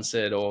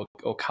sponsored or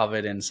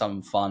covered in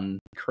some fun,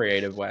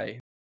 creative way.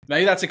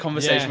 Maybe that's a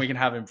conversation we can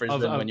have in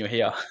Brisbane when you're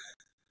here.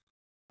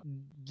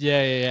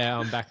 Yeah.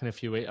 I'm back in a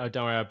few weeks. Oh,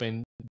 don't worry. I've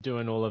been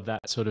doing all of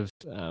that sort of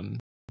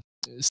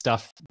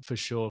stuff for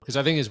sure. Because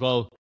I think as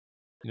well,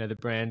 the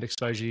brand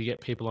exposure, you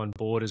get people on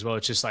board as well.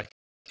 It's just like,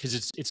 because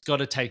it's got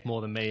to take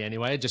more than me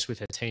anyway, just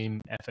with a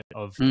team effort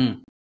of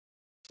the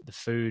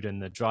food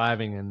and the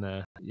driving and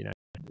the,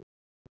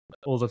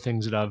 all the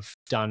things that I've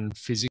done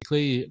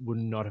physically would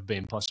not have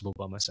been possible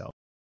by myself.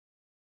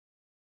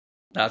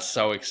 That's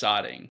so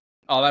exciting.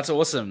 Oh, that's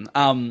awesome.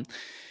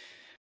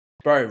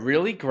 Bro,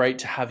 really great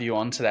to have you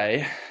on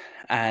today.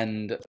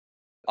 And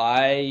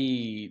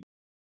I'm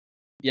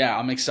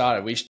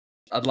excited.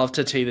 I'd love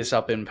to tee this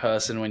up in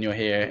person when you're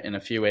here in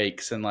a few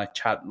weeks, and like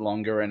chat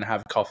longer and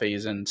have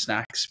coffees and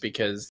snacks,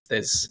 because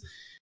there's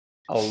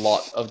a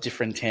lot of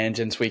different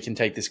tangents we can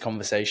take this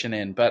conversation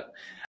in. But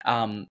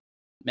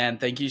man,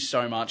 thank you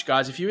so much,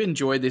 guys. If you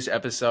enjoyed this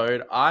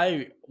episode,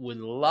 I would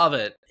love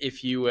it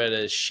if you were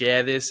to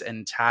share this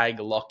and tag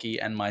Lockie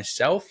and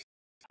myself.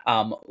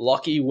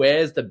 Lockie,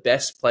 where's the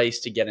best place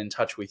to get in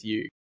touch with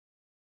you?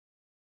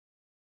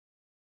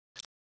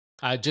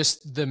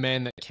 Just the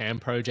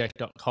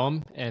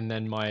manthatcanproject.com, and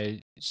then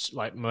my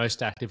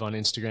most active on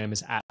Instagram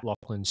is at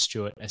Lachlan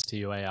Stuart,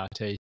 Stuart.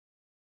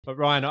 But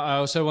Ryan, I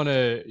also want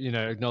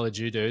to acknowledge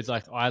you, dude.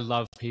 Like, I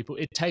love people.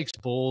 It takes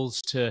balls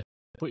to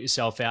put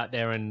yourself out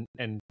there and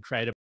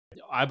create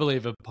I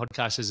believe a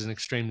podcast is an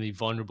extremely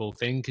vulnerable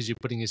thing, because you're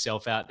putting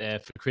yourself out there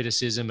for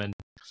criticism, and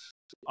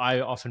I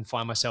often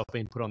find myself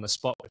being put on the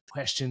spot with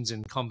questions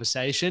and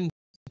conversation.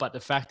 But the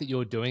fact that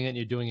you're doing it, and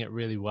you're doing it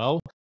really well,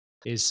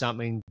 is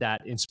something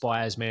that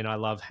inspires me. And I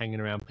love hanging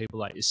around people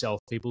like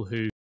yourself, people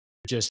who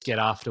just get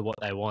after what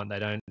they want. They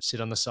don't sit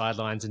on the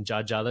sidelines and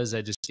judge others.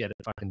 They just get it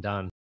fucking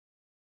done.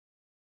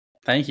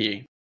 Thank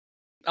you.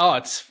 Oh,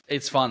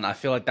 it's fun. I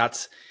feel like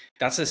that's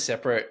a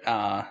separate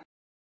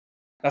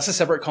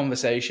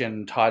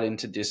conversation tied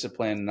into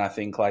discipline. And I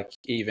think, like,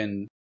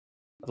 even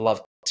I'd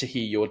love to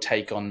hear your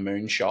take on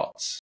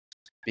moonshots,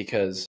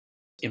 because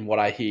in what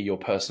I hear your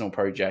personal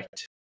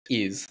project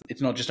is.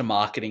 It's not just a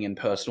marketing and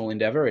personal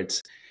endeavor.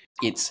 It's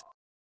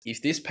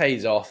if this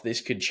pays off,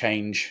 this could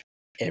change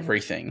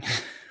everything,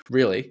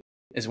 really,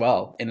 as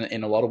well,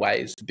 in a lot of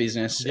ways,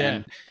 business. Yeah.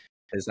 And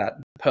there's that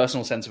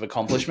personal sense of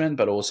accomplishment,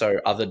 but also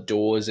other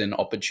doors and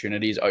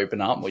opportunities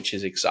open up, which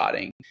is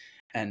exciting.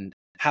 And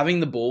having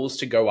the balls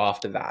to go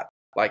after that,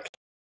 like,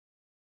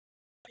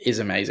 is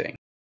amazing.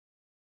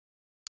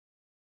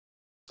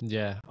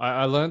 Yeah.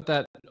 I learned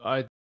that.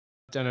 I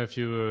don't know if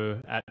you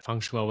were at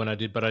Functional when I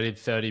did, but I did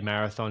 30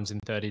 marathons in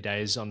 30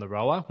 days on the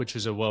rower, which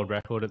was a world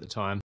record at the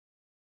time.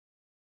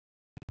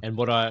 And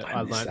what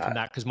I learned from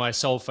that, because my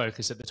sole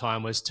focus at the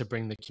time was to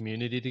bring the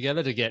community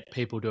together, to get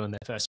people doing their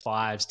first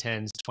 5s,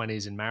 10s,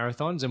 20s in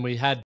marathons. And we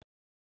had,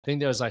 I think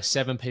there was like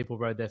 7 people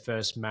rode their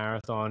first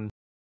marathon,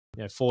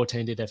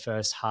 14 did their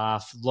first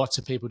half. Lots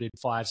of people did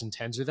 5s and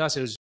 10s with us.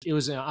 It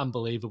was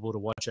unbelievable to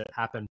watch it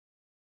happen.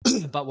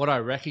 But what I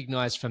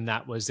recognized from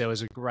that was there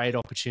was a great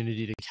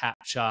opportunity to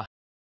capture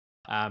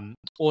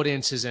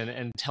audiences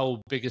and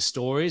tell bigger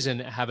stories and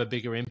have a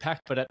bigger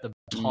impact. But at the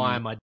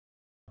time, I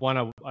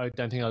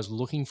don't think I was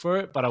looking for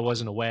it, but I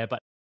wasn't aware. But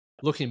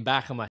looking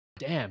back, I'm like,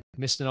 damn,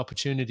 missed an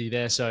opportunity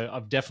there. So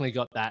I've definitely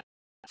got that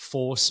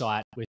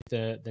foresight with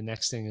the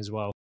next thing as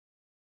well.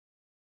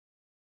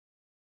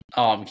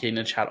 Oh, I'm keen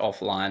to chat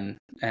offline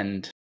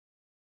and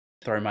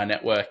throw my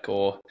network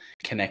or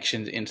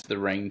connections into the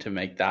ring to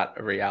make that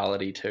a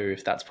reality too,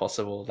 if that's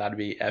possible. That'd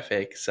be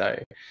epic.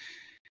 So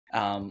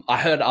I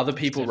heard other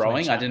people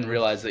rowing. I didn't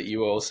realize that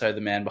you were also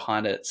the man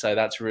behind it. So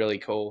that's really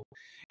cool.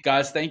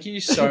 Guys, thank you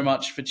so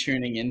much for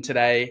tuning in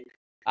today.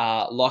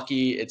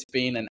 Lockie, it's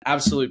been an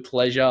absolute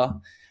pleasure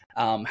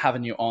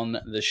having you on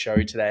the show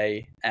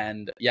today.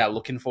 And yeah,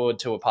 looking forward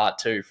to a part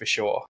 2 for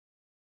sure.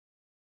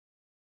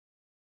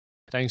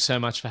 Thanks so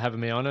much for having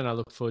me on, and I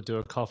look forward to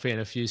a coffee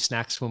and a few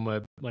snacks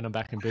when I'm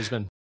back in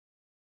Brisbane.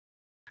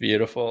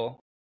 Beautiful.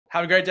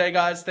 Have a great day,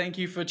 guys. Thank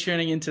you for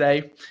tuning in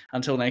today.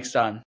 Until next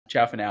time.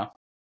 Ciao for now.